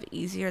you love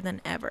easier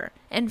than ever.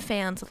 And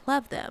fans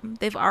love them.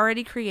 They've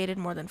already created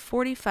more than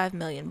 45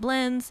 million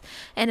blends,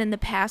 and in the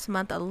past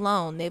month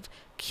alone, they've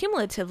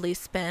cumulatively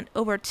spent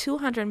over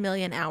 200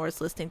 million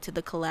hours listening to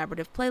the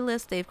collaborative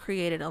playlists they've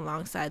created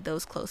alongside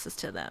those closest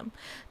to them.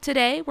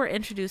 Today, we're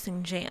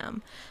introducing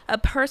Jam, a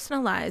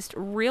personalized,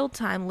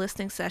 real-time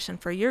listening session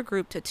for your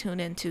group to tune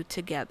into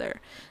together.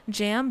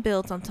 Jam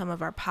builds on some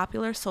of our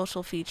popular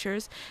social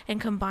features and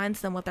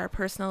combines them with our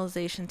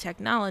personalization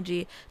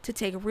technology to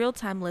take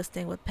real-time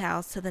listening with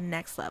pals to the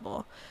next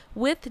level.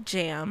 With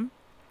Jam,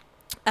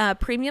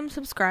 premium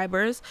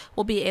subscribers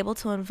will be able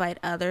to invite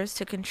others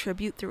to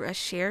contribute through a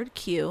shared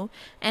queue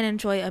and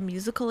enjoy a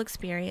musical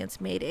experience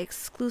made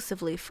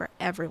exclusively for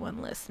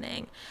everyone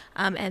listening.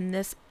 And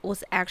this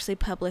was actually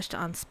published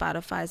on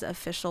Spotify's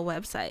official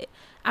website.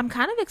 I'm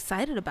kind of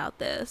excited about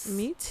this.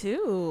 Me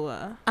too.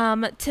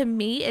 To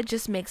me, it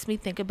just makes me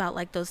think about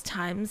like those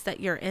times that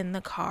you're in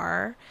the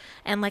car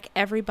and like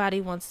everybody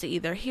wants to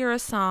either hear a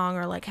song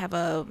or like have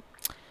a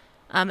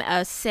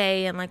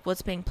say in like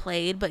what's being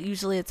played, but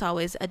usually it's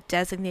always a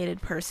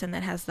designated person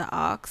that has the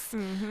aux.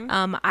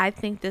 Mm-hmm. I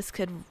think this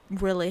could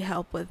really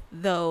help with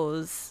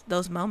those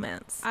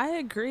moments. I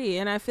agree,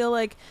 and I feel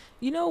like,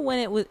 you know,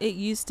 when it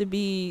used to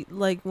be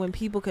like when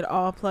people could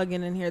all plug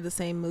in and hear the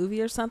same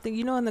movie or something,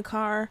 you know, in the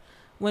car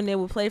when they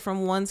would play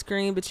from one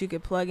screen, but you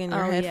could plug in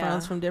your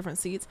headphones from different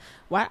seats.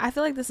 Why? I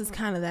feel like this is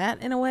kind of that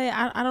in a way.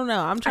 I don't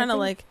know. I'm trying to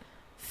like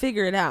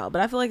figure it out,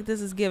 but I feel like this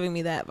is giving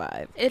me that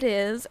vibe. It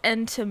is,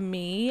 and to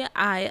me,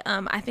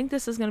 I think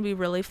this is going to be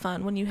really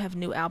fun when you have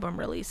new album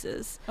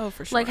releases. Oh,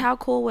 for sure. Like, how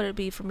cool would it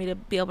be for me to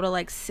be able to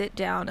like sit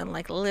down and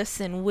like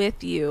listen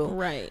with you,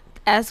 right,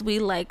 as we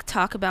like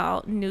talk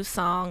about new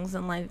songs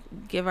and like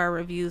give our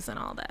reviews and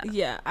all that.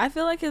 Yeah, I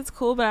feel like it's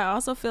cool, but I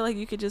also feel like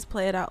you could just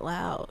play it out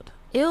loud.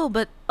 Ew,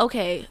 but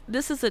okay,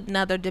 this is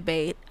another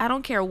debate. I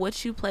don't care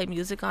what you play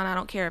music on. I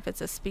don't care if it's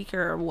a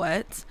speaker or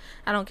what.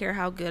 I don't care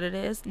how good it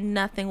is.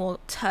 Nothing will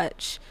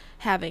touch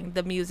having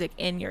the music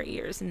in your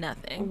ears.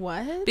 Nothing.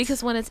 What?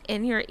 Because when it's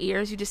in your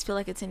ears, you just feel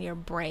like it's in your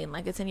brain,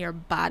 like it's in your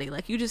body,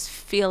 like you just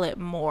feel it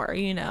more,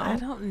 you know? I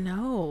don't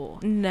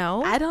know.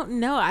 No? I don't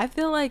know. I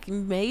feel like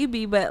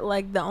maybe, but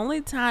like the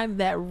only time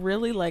that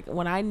really, like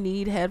when I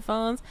need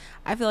headphones,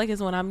 I feel like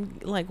is when I'm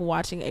like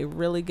watching a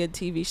really good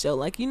TV show.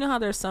 Like, you know how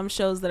there's some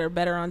shows that are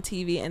better on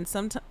TV, and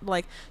sometimes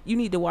like you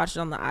need to watch it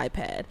on the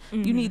iPad.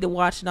 Mm-hmm. You need to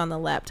watch it on the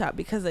laptop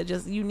because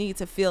you need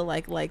to feel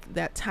like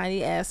that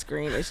tiny ass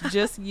screen. It's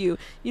just you.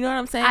 You know what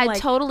I'm saying? I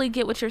totally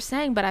get what you're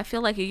saying, but I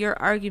feel like your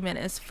argument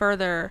is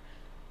further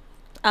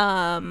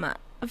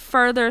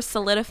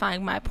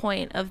solidifying my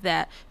point of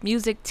that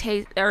music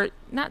tastes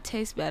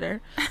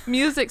better.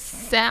 Music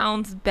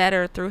sounds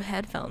better through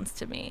headphones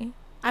to me.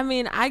 I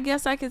mean, I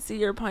guess I could see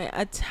your point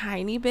a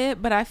tiny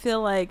bit, but I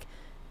feel like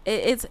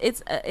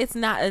it's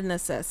not a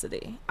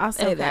necessity. I'll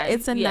say that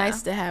it's a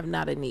nice to have,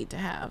 not a need to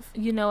have.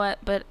 You know what?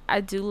 But I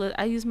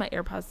use my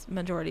AirPods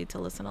majority to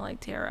listen to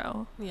like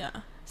tarot. Yeah.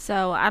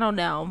 So I don't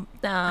know.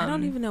 I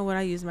don't even know what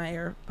I use my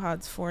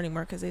AirPods for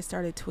anymore because they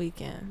started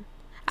tweaking.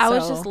 I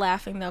was just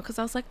laughing though because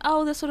I was like,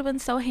 oh, this would have been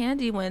so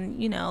handy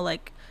when, you know,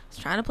 like I was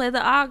trying to play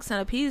the aux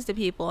and appease the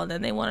people, and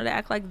then they wanted to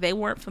act like they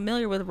weren't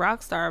familiar with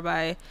Rockstar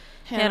by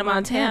Hannah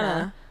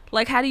Montana.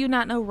 Like, how do you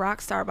not know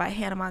Rockstar by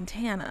Hannah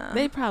Montana?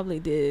 They probably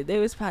did. They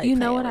was probably. You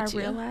know what I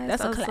realized?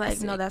 That's I was a classic.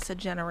 like, no, that's a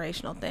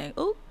generational thing.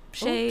 Oop,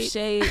 shade. Oop,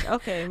 shade.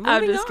 Okay,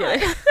 I'm just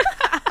kidding.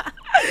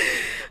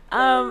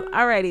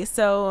 Alrighty,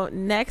 so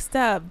next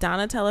up,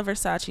 Donatella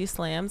Versace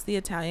slams the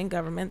Italian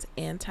government's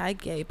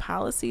anti-gay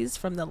policies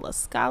from the La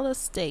Scala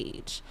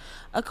stage.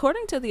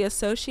 According to the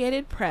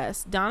Associated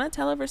Press,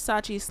 Donatella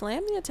Versace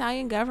slammed the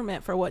Italian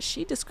government for what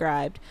she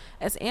described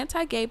as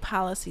anti-gay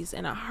policies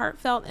in a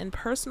heartfelt and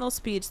personal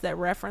speech that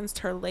referenced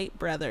her late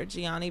brother,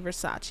 Gianni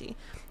Versace,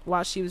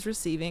 while she was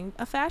receiving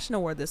a fashion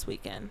award this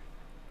weekend.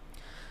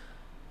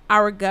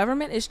 Our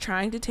government is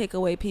trying to take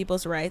away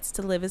people's rights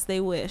to live as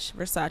they wish,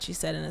 Versace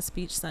said in a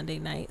speech Sunday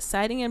night,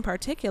 citing in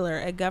particular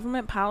a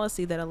government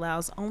policy that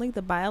allows only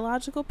the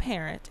biological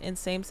parent in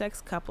same-sex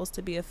couples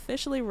to be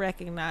officially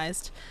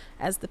recognized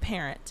as the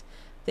parent.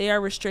 They are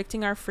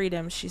restricting our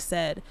freedoms, she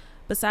said.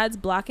 Besides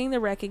blocking the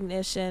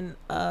recognition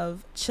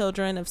of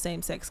children of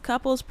same-sex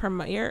couples,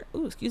 Premier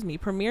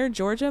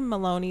Georgia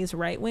Maloney's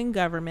right-wing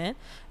government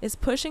is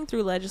pushing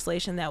through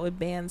legislation that would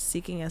ban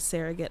seeking a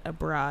surrogate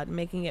abroad,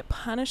 making it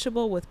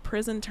punishable with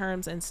prison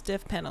terms and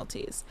stiff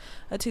penalties.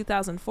 A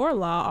 2004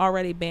 law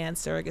already banned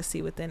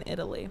surrogacy within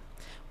Italy.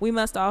 We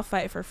must all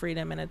fight for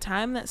freedom in a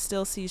time that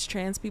still sees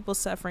trans people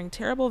suffering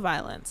terrible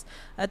violence,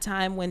 a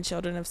time when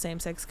children of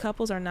same-sex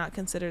couples are not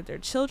considered their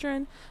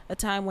children, a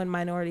time when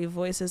minority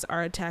voices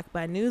are attacked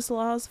by new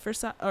laws,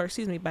 Versace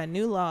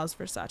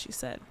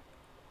said.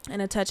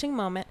 In a touching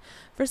moment,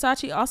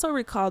 Versace also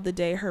recalled the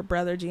day her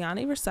brother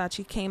Gianni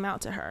Versace came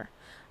out to her.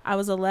 I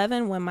was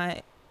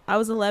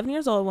 11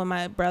 years old when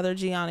my brother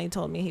Gianni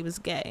told me he was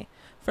gay.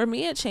 For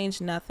me, it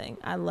changed nothing.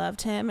 I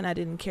loved him and I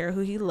didn't care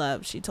who he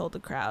loved, she told the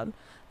crowd.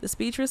 The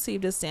speech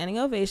received a standing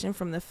ovation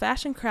from the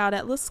fashion crowd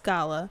at La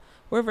Scala,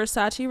 where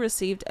Versace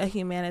received a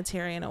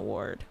humanitarian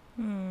award.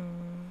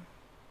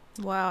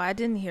 Wow, I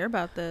didn't hear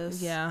about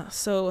this. Yeah,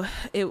 so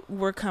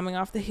we're coming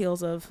off the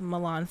heels of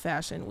Milan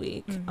Fashion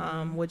Week,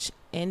 which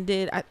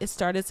ended, it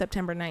started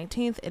September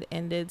 19th, it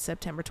ended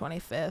September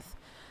 25th.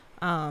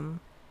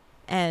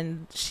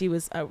 And she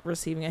was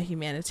receiving a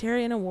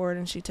humanitarian award,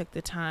 and she took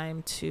the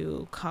time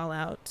to call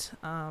out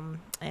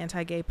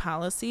anti-gay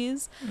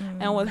policies.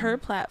 And with her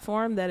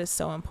platform, that is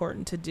so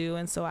important to do,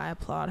 and so I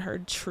applaud her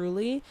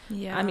truly.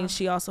 Yeah. I mean,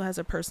 she also has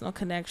a personal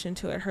connection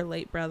to it. Her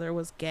late brother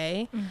was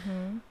gay.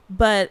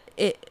 But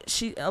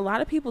a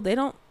lot of people, they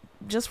don't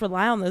just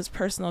rely on those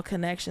personal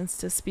connections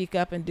to speak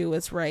up and do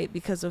what's right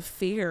because of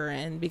fear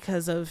and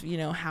because of,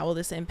 how will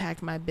this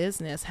impact my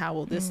business? How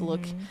will this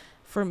look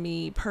for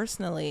me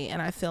personally?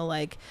 And I feel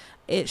like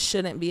it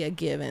shouldn't be a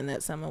given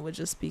that someone would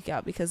just speak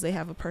out because they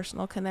have a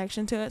personal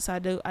connection to it.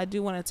 So I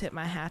do want to tip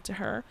my hat to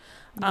her.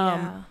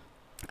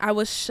 I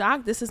was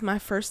shocked. This is my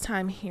first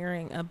time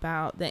hearing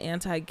about the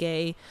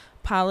anti-gay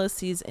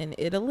policies in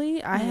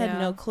Italy. I had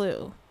no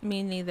clue.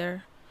 Me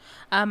neither.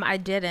 I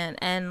didn't,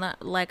 and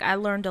I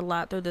learned a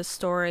lot through this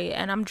story,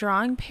 and I'm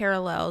drawing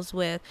parallels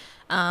with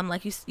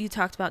like you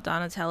talked about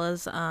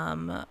Donatella's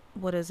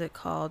what is it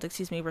called,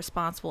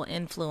 responsible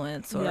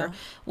influence or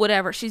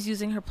whatever. She's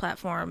using her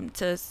platform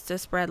to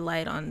spread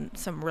light on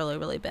some really,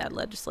 really bad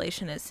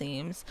legislation, it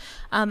seems,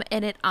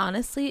 and it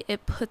honestly,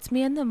 it puts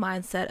me in the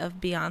mindset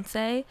of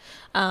Beyonce.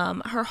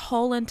 Her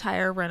whole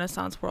entire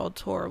Renaissance World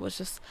Tour was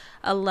just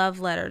a love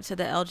letter to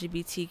the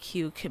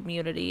LGBTQ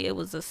community. It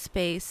was a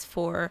space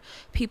for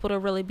people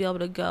to really be able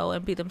to go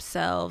and be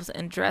themselves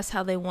and dress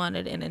how they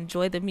wanted and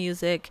enjoy the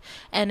music,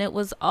 and it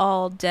was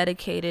all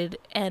dedicated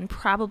and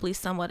probably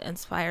somewhat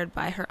inspired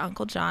by her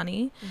uncle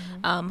Johnny,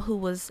 who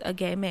was a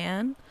gay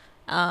man,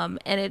 and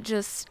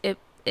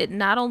it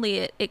not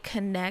only it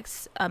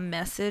connects a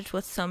message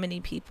with so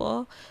many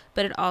people,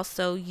 but it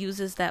also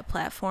uses that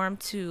platform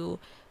to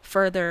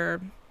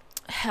further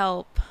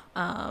help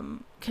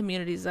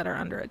communities that are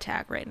under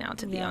attack right now,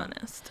 to be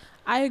honest.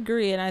 I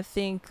agree, and I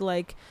think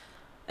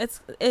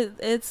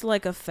it's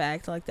like a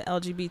fact, like the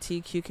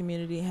LGBTQ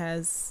community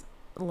has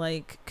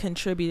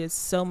contributed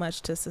so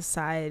much to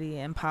society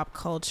and pop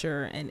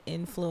culture and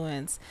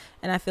influence,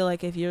 and I feel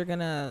like if you're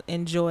gonna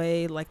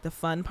enjoy the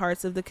fun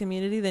parts of the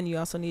community, then you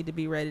also need to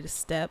be ready to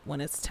step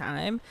when it's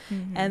time.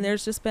 And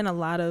there's just been a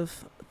lot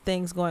of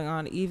things going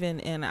on even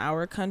in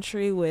our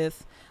country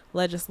with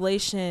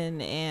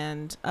legislation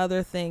and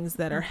other things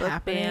that are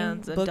happening,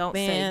 bans and don't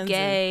say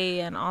gay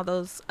and all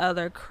those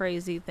other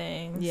crazy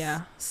things.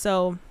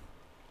 So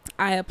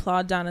I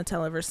applaud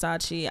Donatella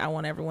Versace. I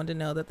want everyone to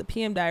know that the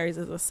PM Diaries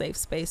is a safe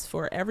space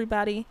for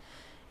everybody.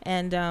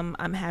 And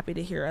I'm happy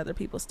to hear other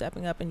people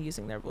stepping up and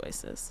using their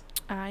voices.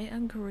 I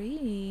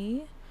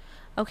agree.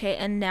 Okay,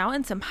 and now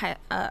in some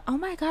oh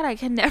my God, I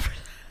can never.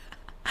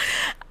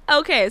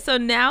 Okay, so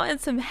now in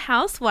some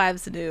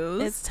Housewives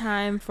news. It's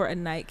time for a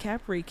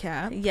nightcap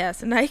recap.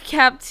 Yes, a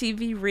nightcap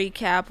TV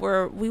recap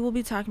where we will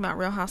be talking about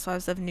Real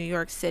Housewives of New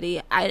York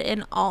City.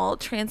 In all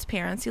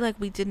transparency,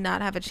 we did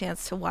not have a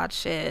chance to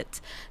watch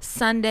it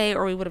Sunday,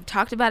 or we would have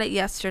talked about it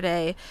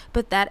yesterday.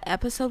 But that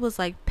episode was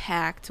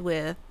packed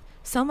with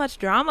so much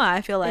drama, I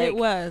feel like. It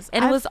was.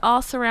 And it was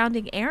all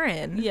surrounding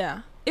Aaron.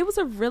 Yeah. It was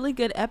a really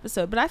good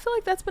episode, but I feel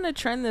like that's been a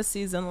trend this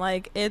season.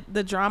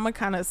 The drama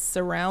kind of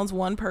surrounds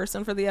one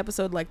person for the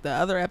episode. The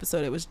other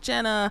episode, it was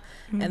Jenna,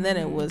 and then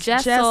it was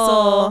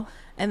Jessel,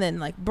 and then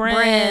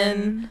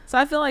Brynn. So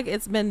I feel like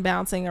it's been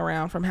bouncing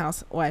around from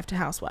housewife to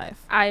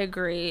housewife. I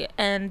agree.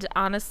 And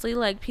honestly,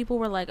 people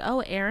were like,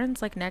 oh,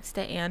 Aaron's next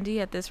to Andy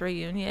at this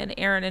reunion.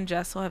 Aaron and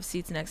Jessel have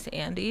seats next to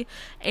Andy.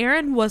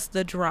 Aaron was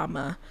the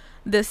drama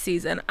this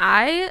season.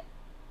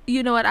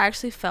 You know what? I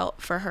actually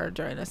felt for her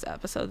during this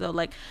episode, though.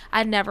 Like,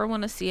 I never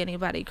want to see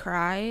anybody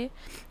cry.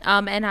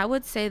 And I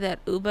would say that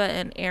Uba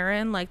and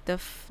Aaron, like,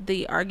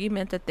 the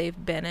argument that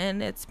they've been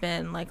in, it's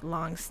been, like,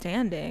 long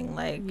standing.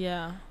 Like,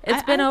 yeah.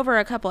 it's been over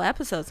a couple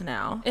episodes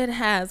now. It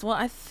has. Well,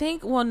 I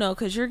think, well, no,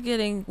 because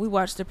we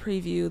watched the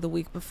preview the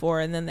week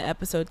before, and then the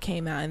episode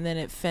came out, and then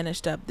it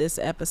finished up this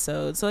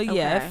episode. So,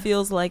 yeah, Okay. it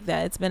feels like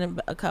that. It's been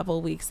a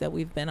couple weeks that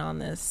we've been on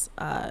this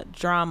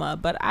drama.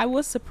 But I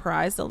was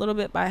surprised a little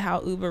bit by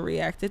how Uba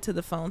reacted to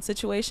the phone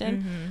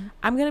situation.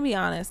 I'm gonna be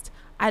honest,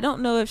 I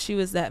don't know if she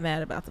was that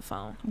mad about the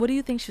phone. What do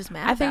you think she was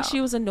mad about? I think she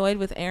was annoyed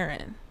with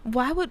Aaron.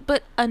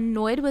 But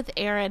annoyed with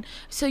Aaron?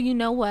 So you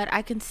know what?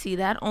 I can see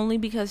that only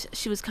because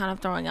she was kind of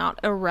throwing out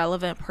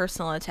irrelevant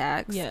personal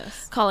attacks.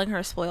 Yes. Calling her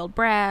a spoiled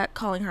brat,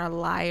 calling her a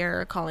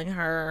liar,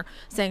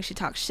 saying she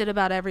talks shit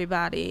about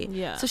everybody.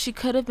 Yeah. So she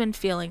could have been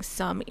feeling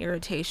some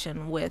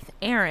irritation with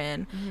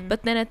Aaron.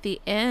 But then at the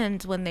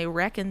end, when they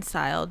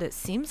reconciled, it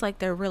seems like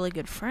they're really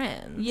good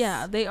friends.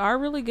 Yeah, they are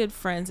really good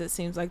friends. It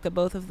seems like the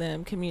both of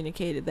them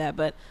communicated that,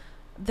 but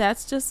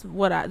that's just the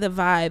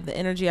vibe, the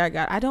energy I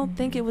got. I don't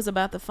think it was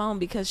about the phone,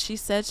 because she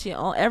said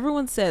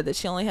everyone said that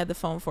she only had the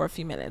phone for a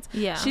few minutes.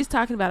 Yeah. She's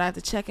talking about, I have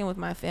to check in with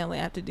my family,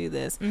 I have to do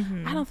this.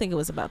 I don't think it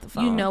was about the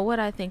phone. You know what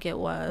I think it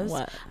was?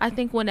 What? I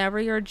think whenever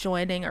you're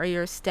joining or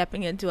you're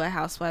stepping into a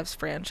Housewives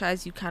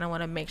franchise, you kind of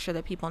want to make sure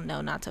that people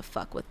know not to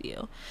fuck with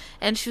you.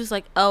 And she was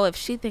like, oh, if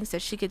she thinks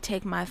that she could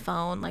take my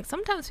phone, like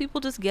sometimes people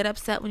just get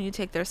upset when you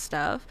take their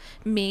stuff.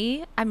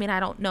 I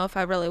don't know if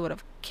I really would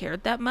have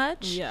cared that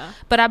much. Yeah.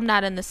 But I'm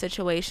not in the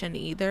situation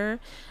either.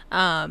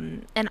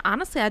 And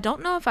honestly, I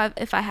don't know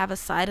if I have a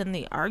side in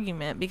the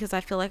argument, because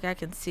I feel like I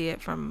can see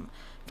it from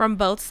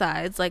both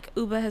sides. Like,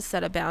 Uba has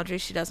set a boundary.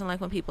 She doesn't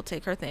like when people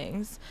take her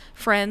things.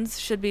 Friends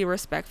should be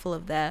respectful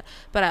of that.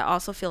 But I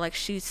also feel like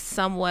she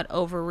somewhat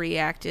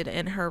overreacted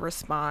in her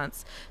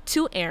response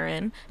to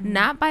Aaron,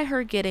 not by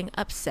her getting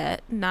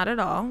upset, not at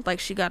all. Like,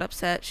 she got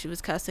upset, she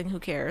was cussing, who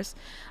cares?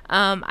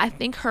 I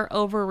think her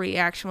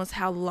overreaction was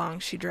how long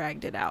she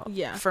dragged it out.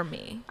 Yeah. For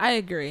me. I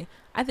agree.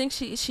 I think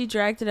she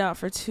dragged it out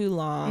for too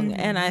long,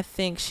 and I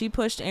think she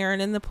pushed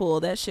Aaron in the pool.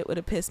 That shit would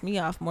have pissed me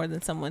off more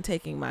than someone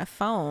taking my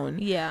phone.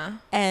 Yeah.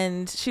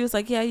 And she was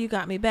like, yeah, you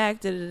got me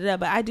back, da-da-da-da.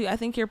 But I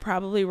think you're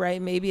probably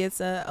right. Maybe it's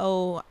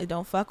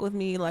don't fuck with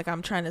me, like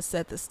I'm trying to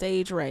set the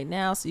stage right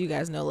now so you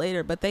guys know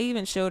later. But they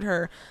even showed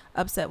her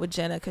upset with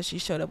Jenna because she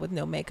showed up with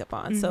no makeup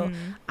on. So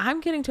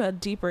I'm getting to a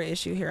deeper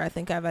issue here I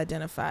think I've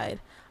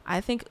identified.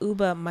 I think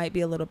Uba might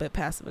be a little bit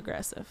passive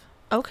aggressive.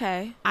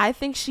 Okay. I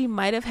think she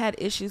might have had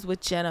issues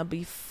with Jenna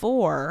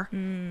before,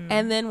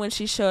 and then when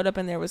she showed up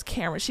and there was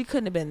cameras, she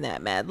couldn't have been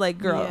that mad. Like,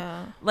 girl,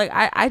 like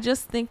I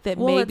just think that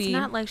maybe it's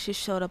not like she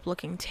showed up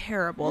looking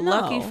terrible. No.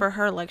 Lucky for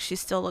her, like she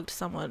still looked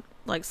somewhat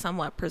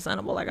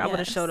presentable. Like, I would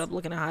have showed up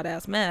looking a hot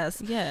ass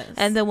mess. Yes.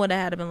 And then would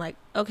have had to been like,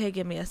 okay,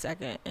 give me a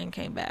second, and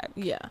came back.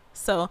 Yeah.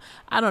 So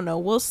I don't know.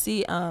 We'll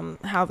see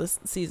how this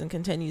season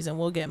continues, and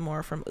we'll get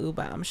more from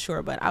Uba, I'm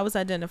sure. But I was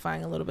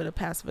identifying a little bit of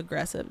passive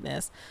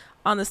aggressiveness.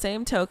 On the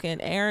same token,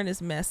 Aaron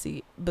is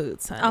messy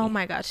boots, honey. Oh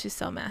my God, she's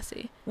so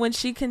messy. When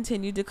she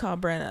continued to call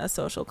Brenna a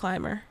social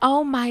climber.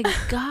 Oh my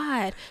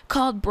God.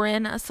 Called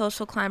Brenna a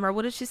social climber.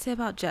 What did she say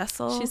about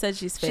Jessel? She said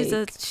she's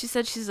fake. She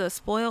said she's a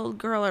spoiled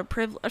girl or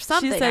privileged or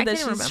something. She said that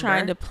she's she's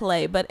trying to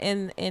play. But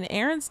in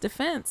Aaron's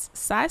defense,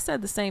 Sai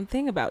said the same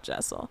thing about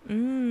Jessel.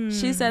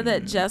 She said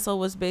that Jessel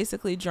was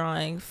basically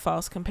drawing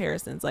false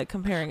comparisons, like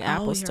comparing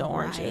apples to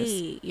oranges.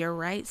 Right. You're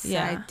right.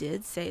 Sai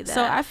did say that.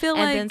 So I feel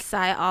and then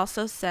Sai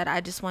also said,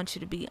 I just want you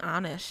to be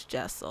honest,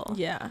 Jessel.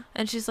 Yeah.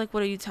 And she's like,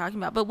 what are you talking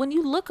about? But when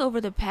you look over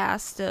the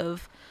past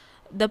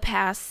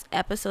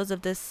episodes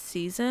of this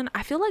season,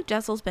 I feel like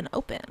Jessel's been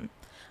open.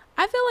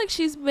 I feel like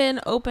she's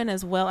been open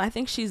as well. I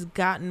think she's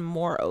gotten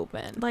more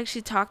open. Like,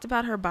 she talked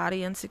about her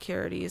body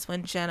insecurities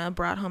when Jenna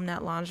brought home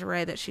that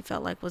lingerie that she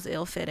felt like was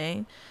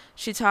ill-fitting.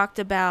 She talked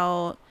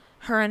about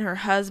her and her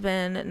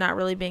husband not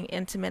really being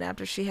intimate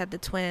after she had the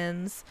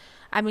twins.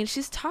 I mean,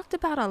 she's talked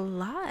about a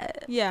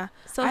lot. Yeah.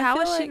 So how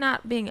is she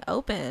not being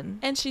open?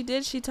 And she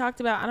talked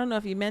about, I don't know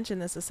if you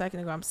mentioned this a second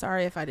ago, I'm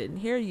sorry if I didn't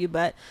hear you,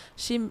 but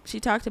she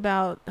talked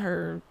about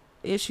her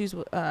issues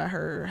with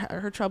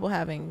her trouble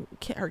having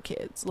her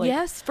kids,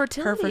 like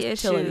fertility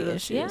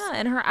issues. Yeah,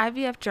 and her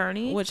IVF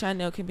journey, which I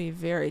know can be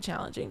very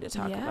challenging to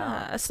talk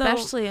about,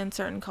 especially in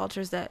certain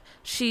cultures. That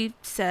she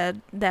said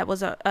that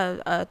was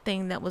a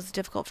thing that was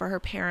difficult for her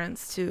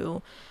parents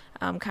to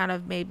kind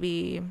of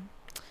maybe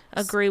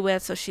agree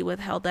with, so she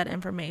withheld that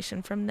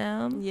information from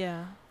them.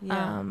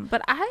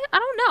 But I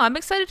don't know, I'm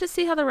excited to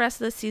see how the rest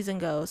of the season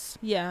goes.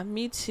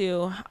 Me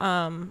too.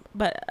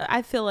 But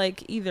I feel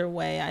like either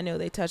way, I know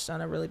they touched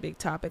on a really big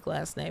topic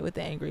last night with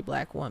the angry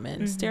black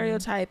woman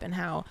stereotype, and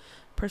how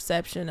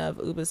perception of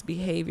Uba's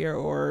behavior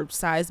or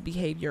Sai's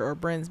behavior or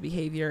Bryn's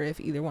behavior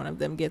if either one of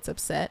them gets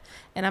upset.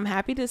 And I'm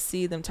happy to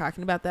see them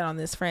talking about that on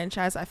this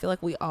franchise. I feel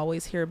like we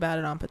always hear about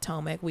it on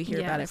Potomac. We hear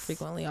about it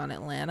frequently on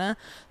Atlanta.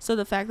 So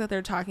the fact that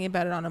they're talking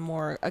about it on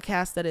a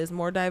cast that is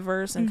more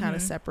diverse and kind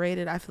of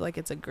separated, I feel like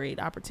it's a great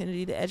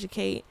opportunity to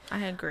educate.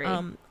 I agree.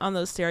 On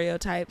those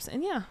stereotypes.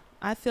 And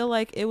I feel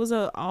like it was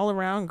a all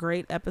around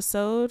great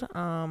episode.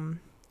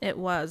 It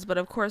was, but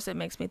of course it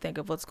makes me think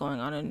of what's going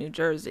on in New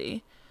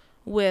Jersey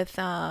with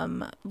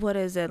what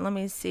is it? Let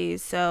me see.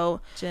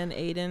 So Jen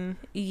Aiden.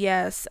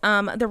 yes,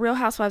 the Real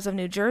Housewives of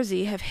New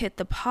Jersey have hit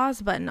the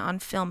pause button on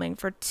filming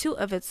for 2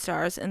 of its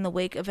stars in the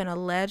wake of an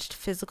alleged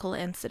physical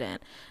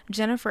incident.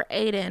 Jennifer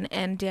Aiden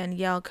and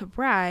Danielle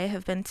Cabrai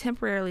have been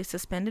temporarily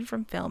suspended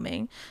from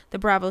filming the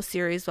Bravo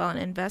series while an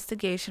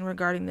investigation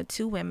regarding the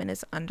 2 women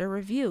is under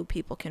review,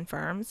 People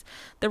confirms.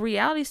 The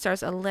reality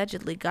stars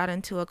allegedly got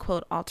into a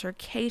quote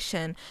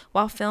altercation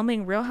while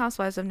filming Real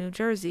Housewives of New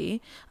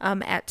Jersey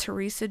at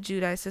Teresa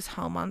Giudice's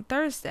home on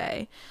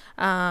Thursday.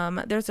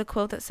 There's a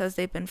quote that says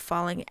they've been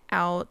falling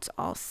out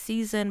all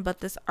season, but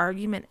this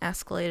argument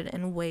escalated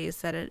in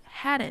ways that it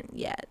hadn't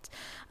yet.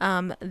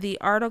 The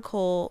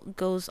article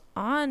goes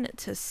on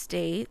to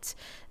state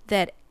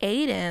that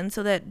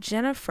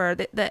Jennifer,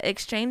 the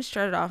exchange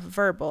started off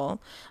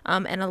verbal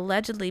and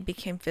allegedly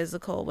became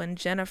physical when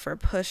Jennifer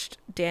pushed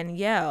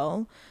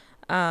Danielle,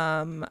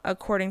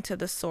 according to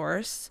the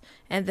source,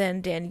 and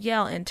then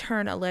Danielle in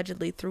turn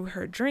allegedly threw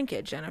her drink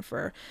at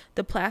Jennifer.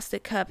 The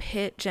plastic cup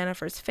hit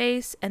Jennifer's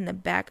face and the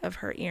back of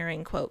her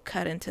earring, quote,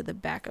 cut into the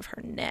back of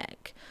her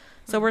neck.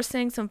 So we're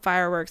seeing some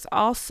fireworks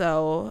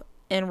also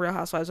in Real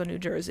Housewives of New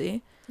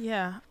Jersey.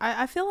 Yeah,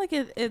 I feel like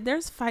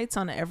there's fights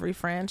on every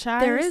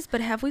franchise. There is, but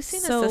have we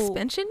seen a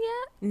suspension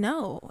yet?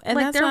 No. And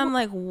like, that's why I'm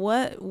like,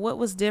 what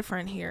was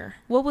different here?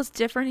 What was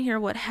different here?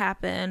 What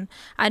happened?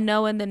 I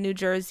know in the New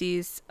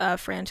Jersey's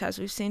franchise,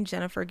 we've seen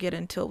Jennifer get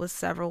into it with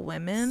several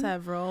women.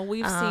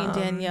 We've seen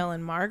Danielle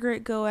and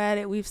Margaret go at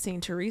it. We've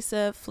seen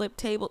Teresa flip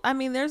table. I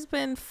mean, there's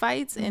been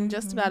fights in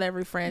just about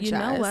every franchise. You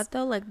know what,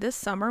 though? Like this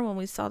summer when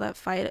we saw that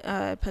fight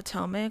at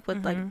Potomac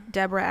with like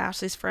Deborah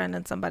Ashley's friend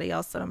and somebody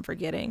else that I'm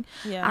forgetting.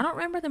 Yeah. I don't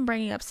remember them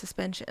bringing up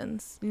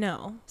suspensions.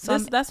 No. So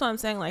that's what I'm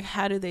saying. Like,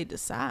 how do they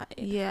decide?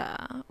 Yeah.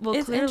 Well,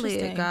 It's clearly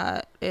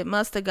it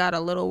must have got a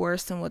little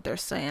worse than what they're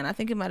saying. I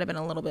think it might have been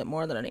a little bit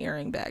more than an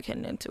earring back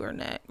hitting into her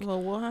neck. Well,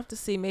 we'll have to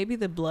see. Maybe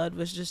the blood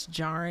was just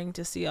jarring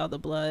to see all the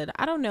blood.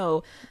 I don't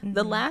know.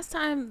 The last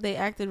time they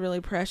acted really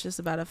precious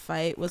about a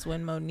fight was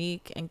when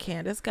Monique and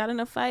Candace got in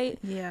a fight.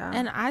 Yeah.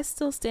 And I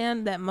still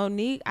stand that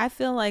Monique, I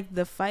feel like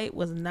the fight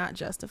was not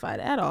justified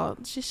at all.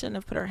 She shouldn't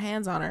have put her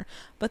hands on her.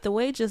 But the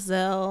way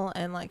Giselle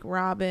and like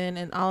Robin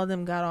and all of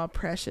them got all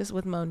precious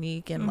with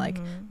Monique and like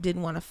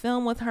didn't want to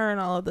film with her and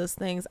all of those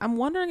things. I'm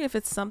wondering if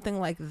it's something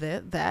like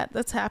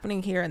that's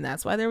happening here and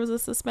that's why there was a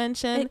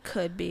suspension. It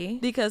could be.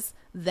 Because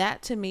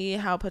that to me,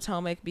 how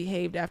Potomac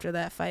behaved after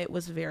that fight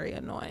was very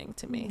annoying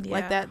to me. Yeah.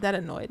 Like that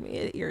annoyed me.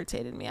 It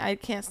irritated me. I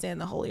can't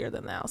stand the holier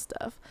than thou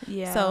stuff.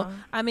 Yeah. So,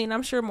 I mean,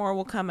 I'm sure more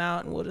will come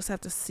out and we'll just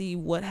have to see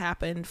what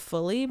happened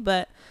fully.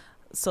 But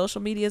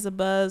social media is a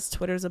buzz.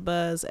 Twitter's a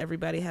buzz.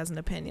 Everybody has an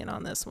opinion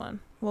on this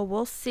one. Well,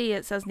 we'll see.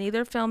 It says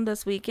neither filmed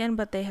this weekend,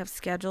 but they have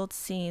scheduled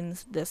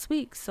scenes this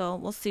week. So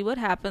we'll see what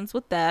happens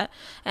with that.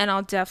 And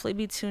I'll definitely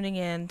be tuning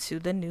in to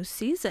the new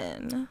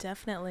season.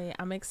 Definitely.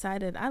 I'm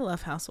excited. I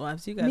love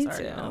Housewives. You guys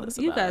already know this.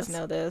 You guys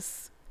know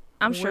this.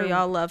 I'm sure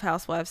y'all love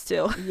Housewives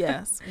too.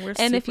 Yes.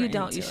 And if you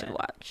don't, you should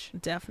watch.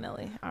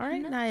 Definitely. All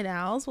right, Night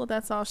Owls. Well,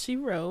 that's all she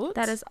wrote.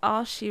 That is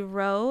all she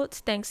wrote.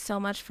 Thanks so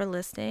much for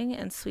listening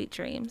and sweet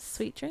dreams.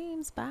 Sweet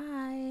dreams.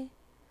 Bye.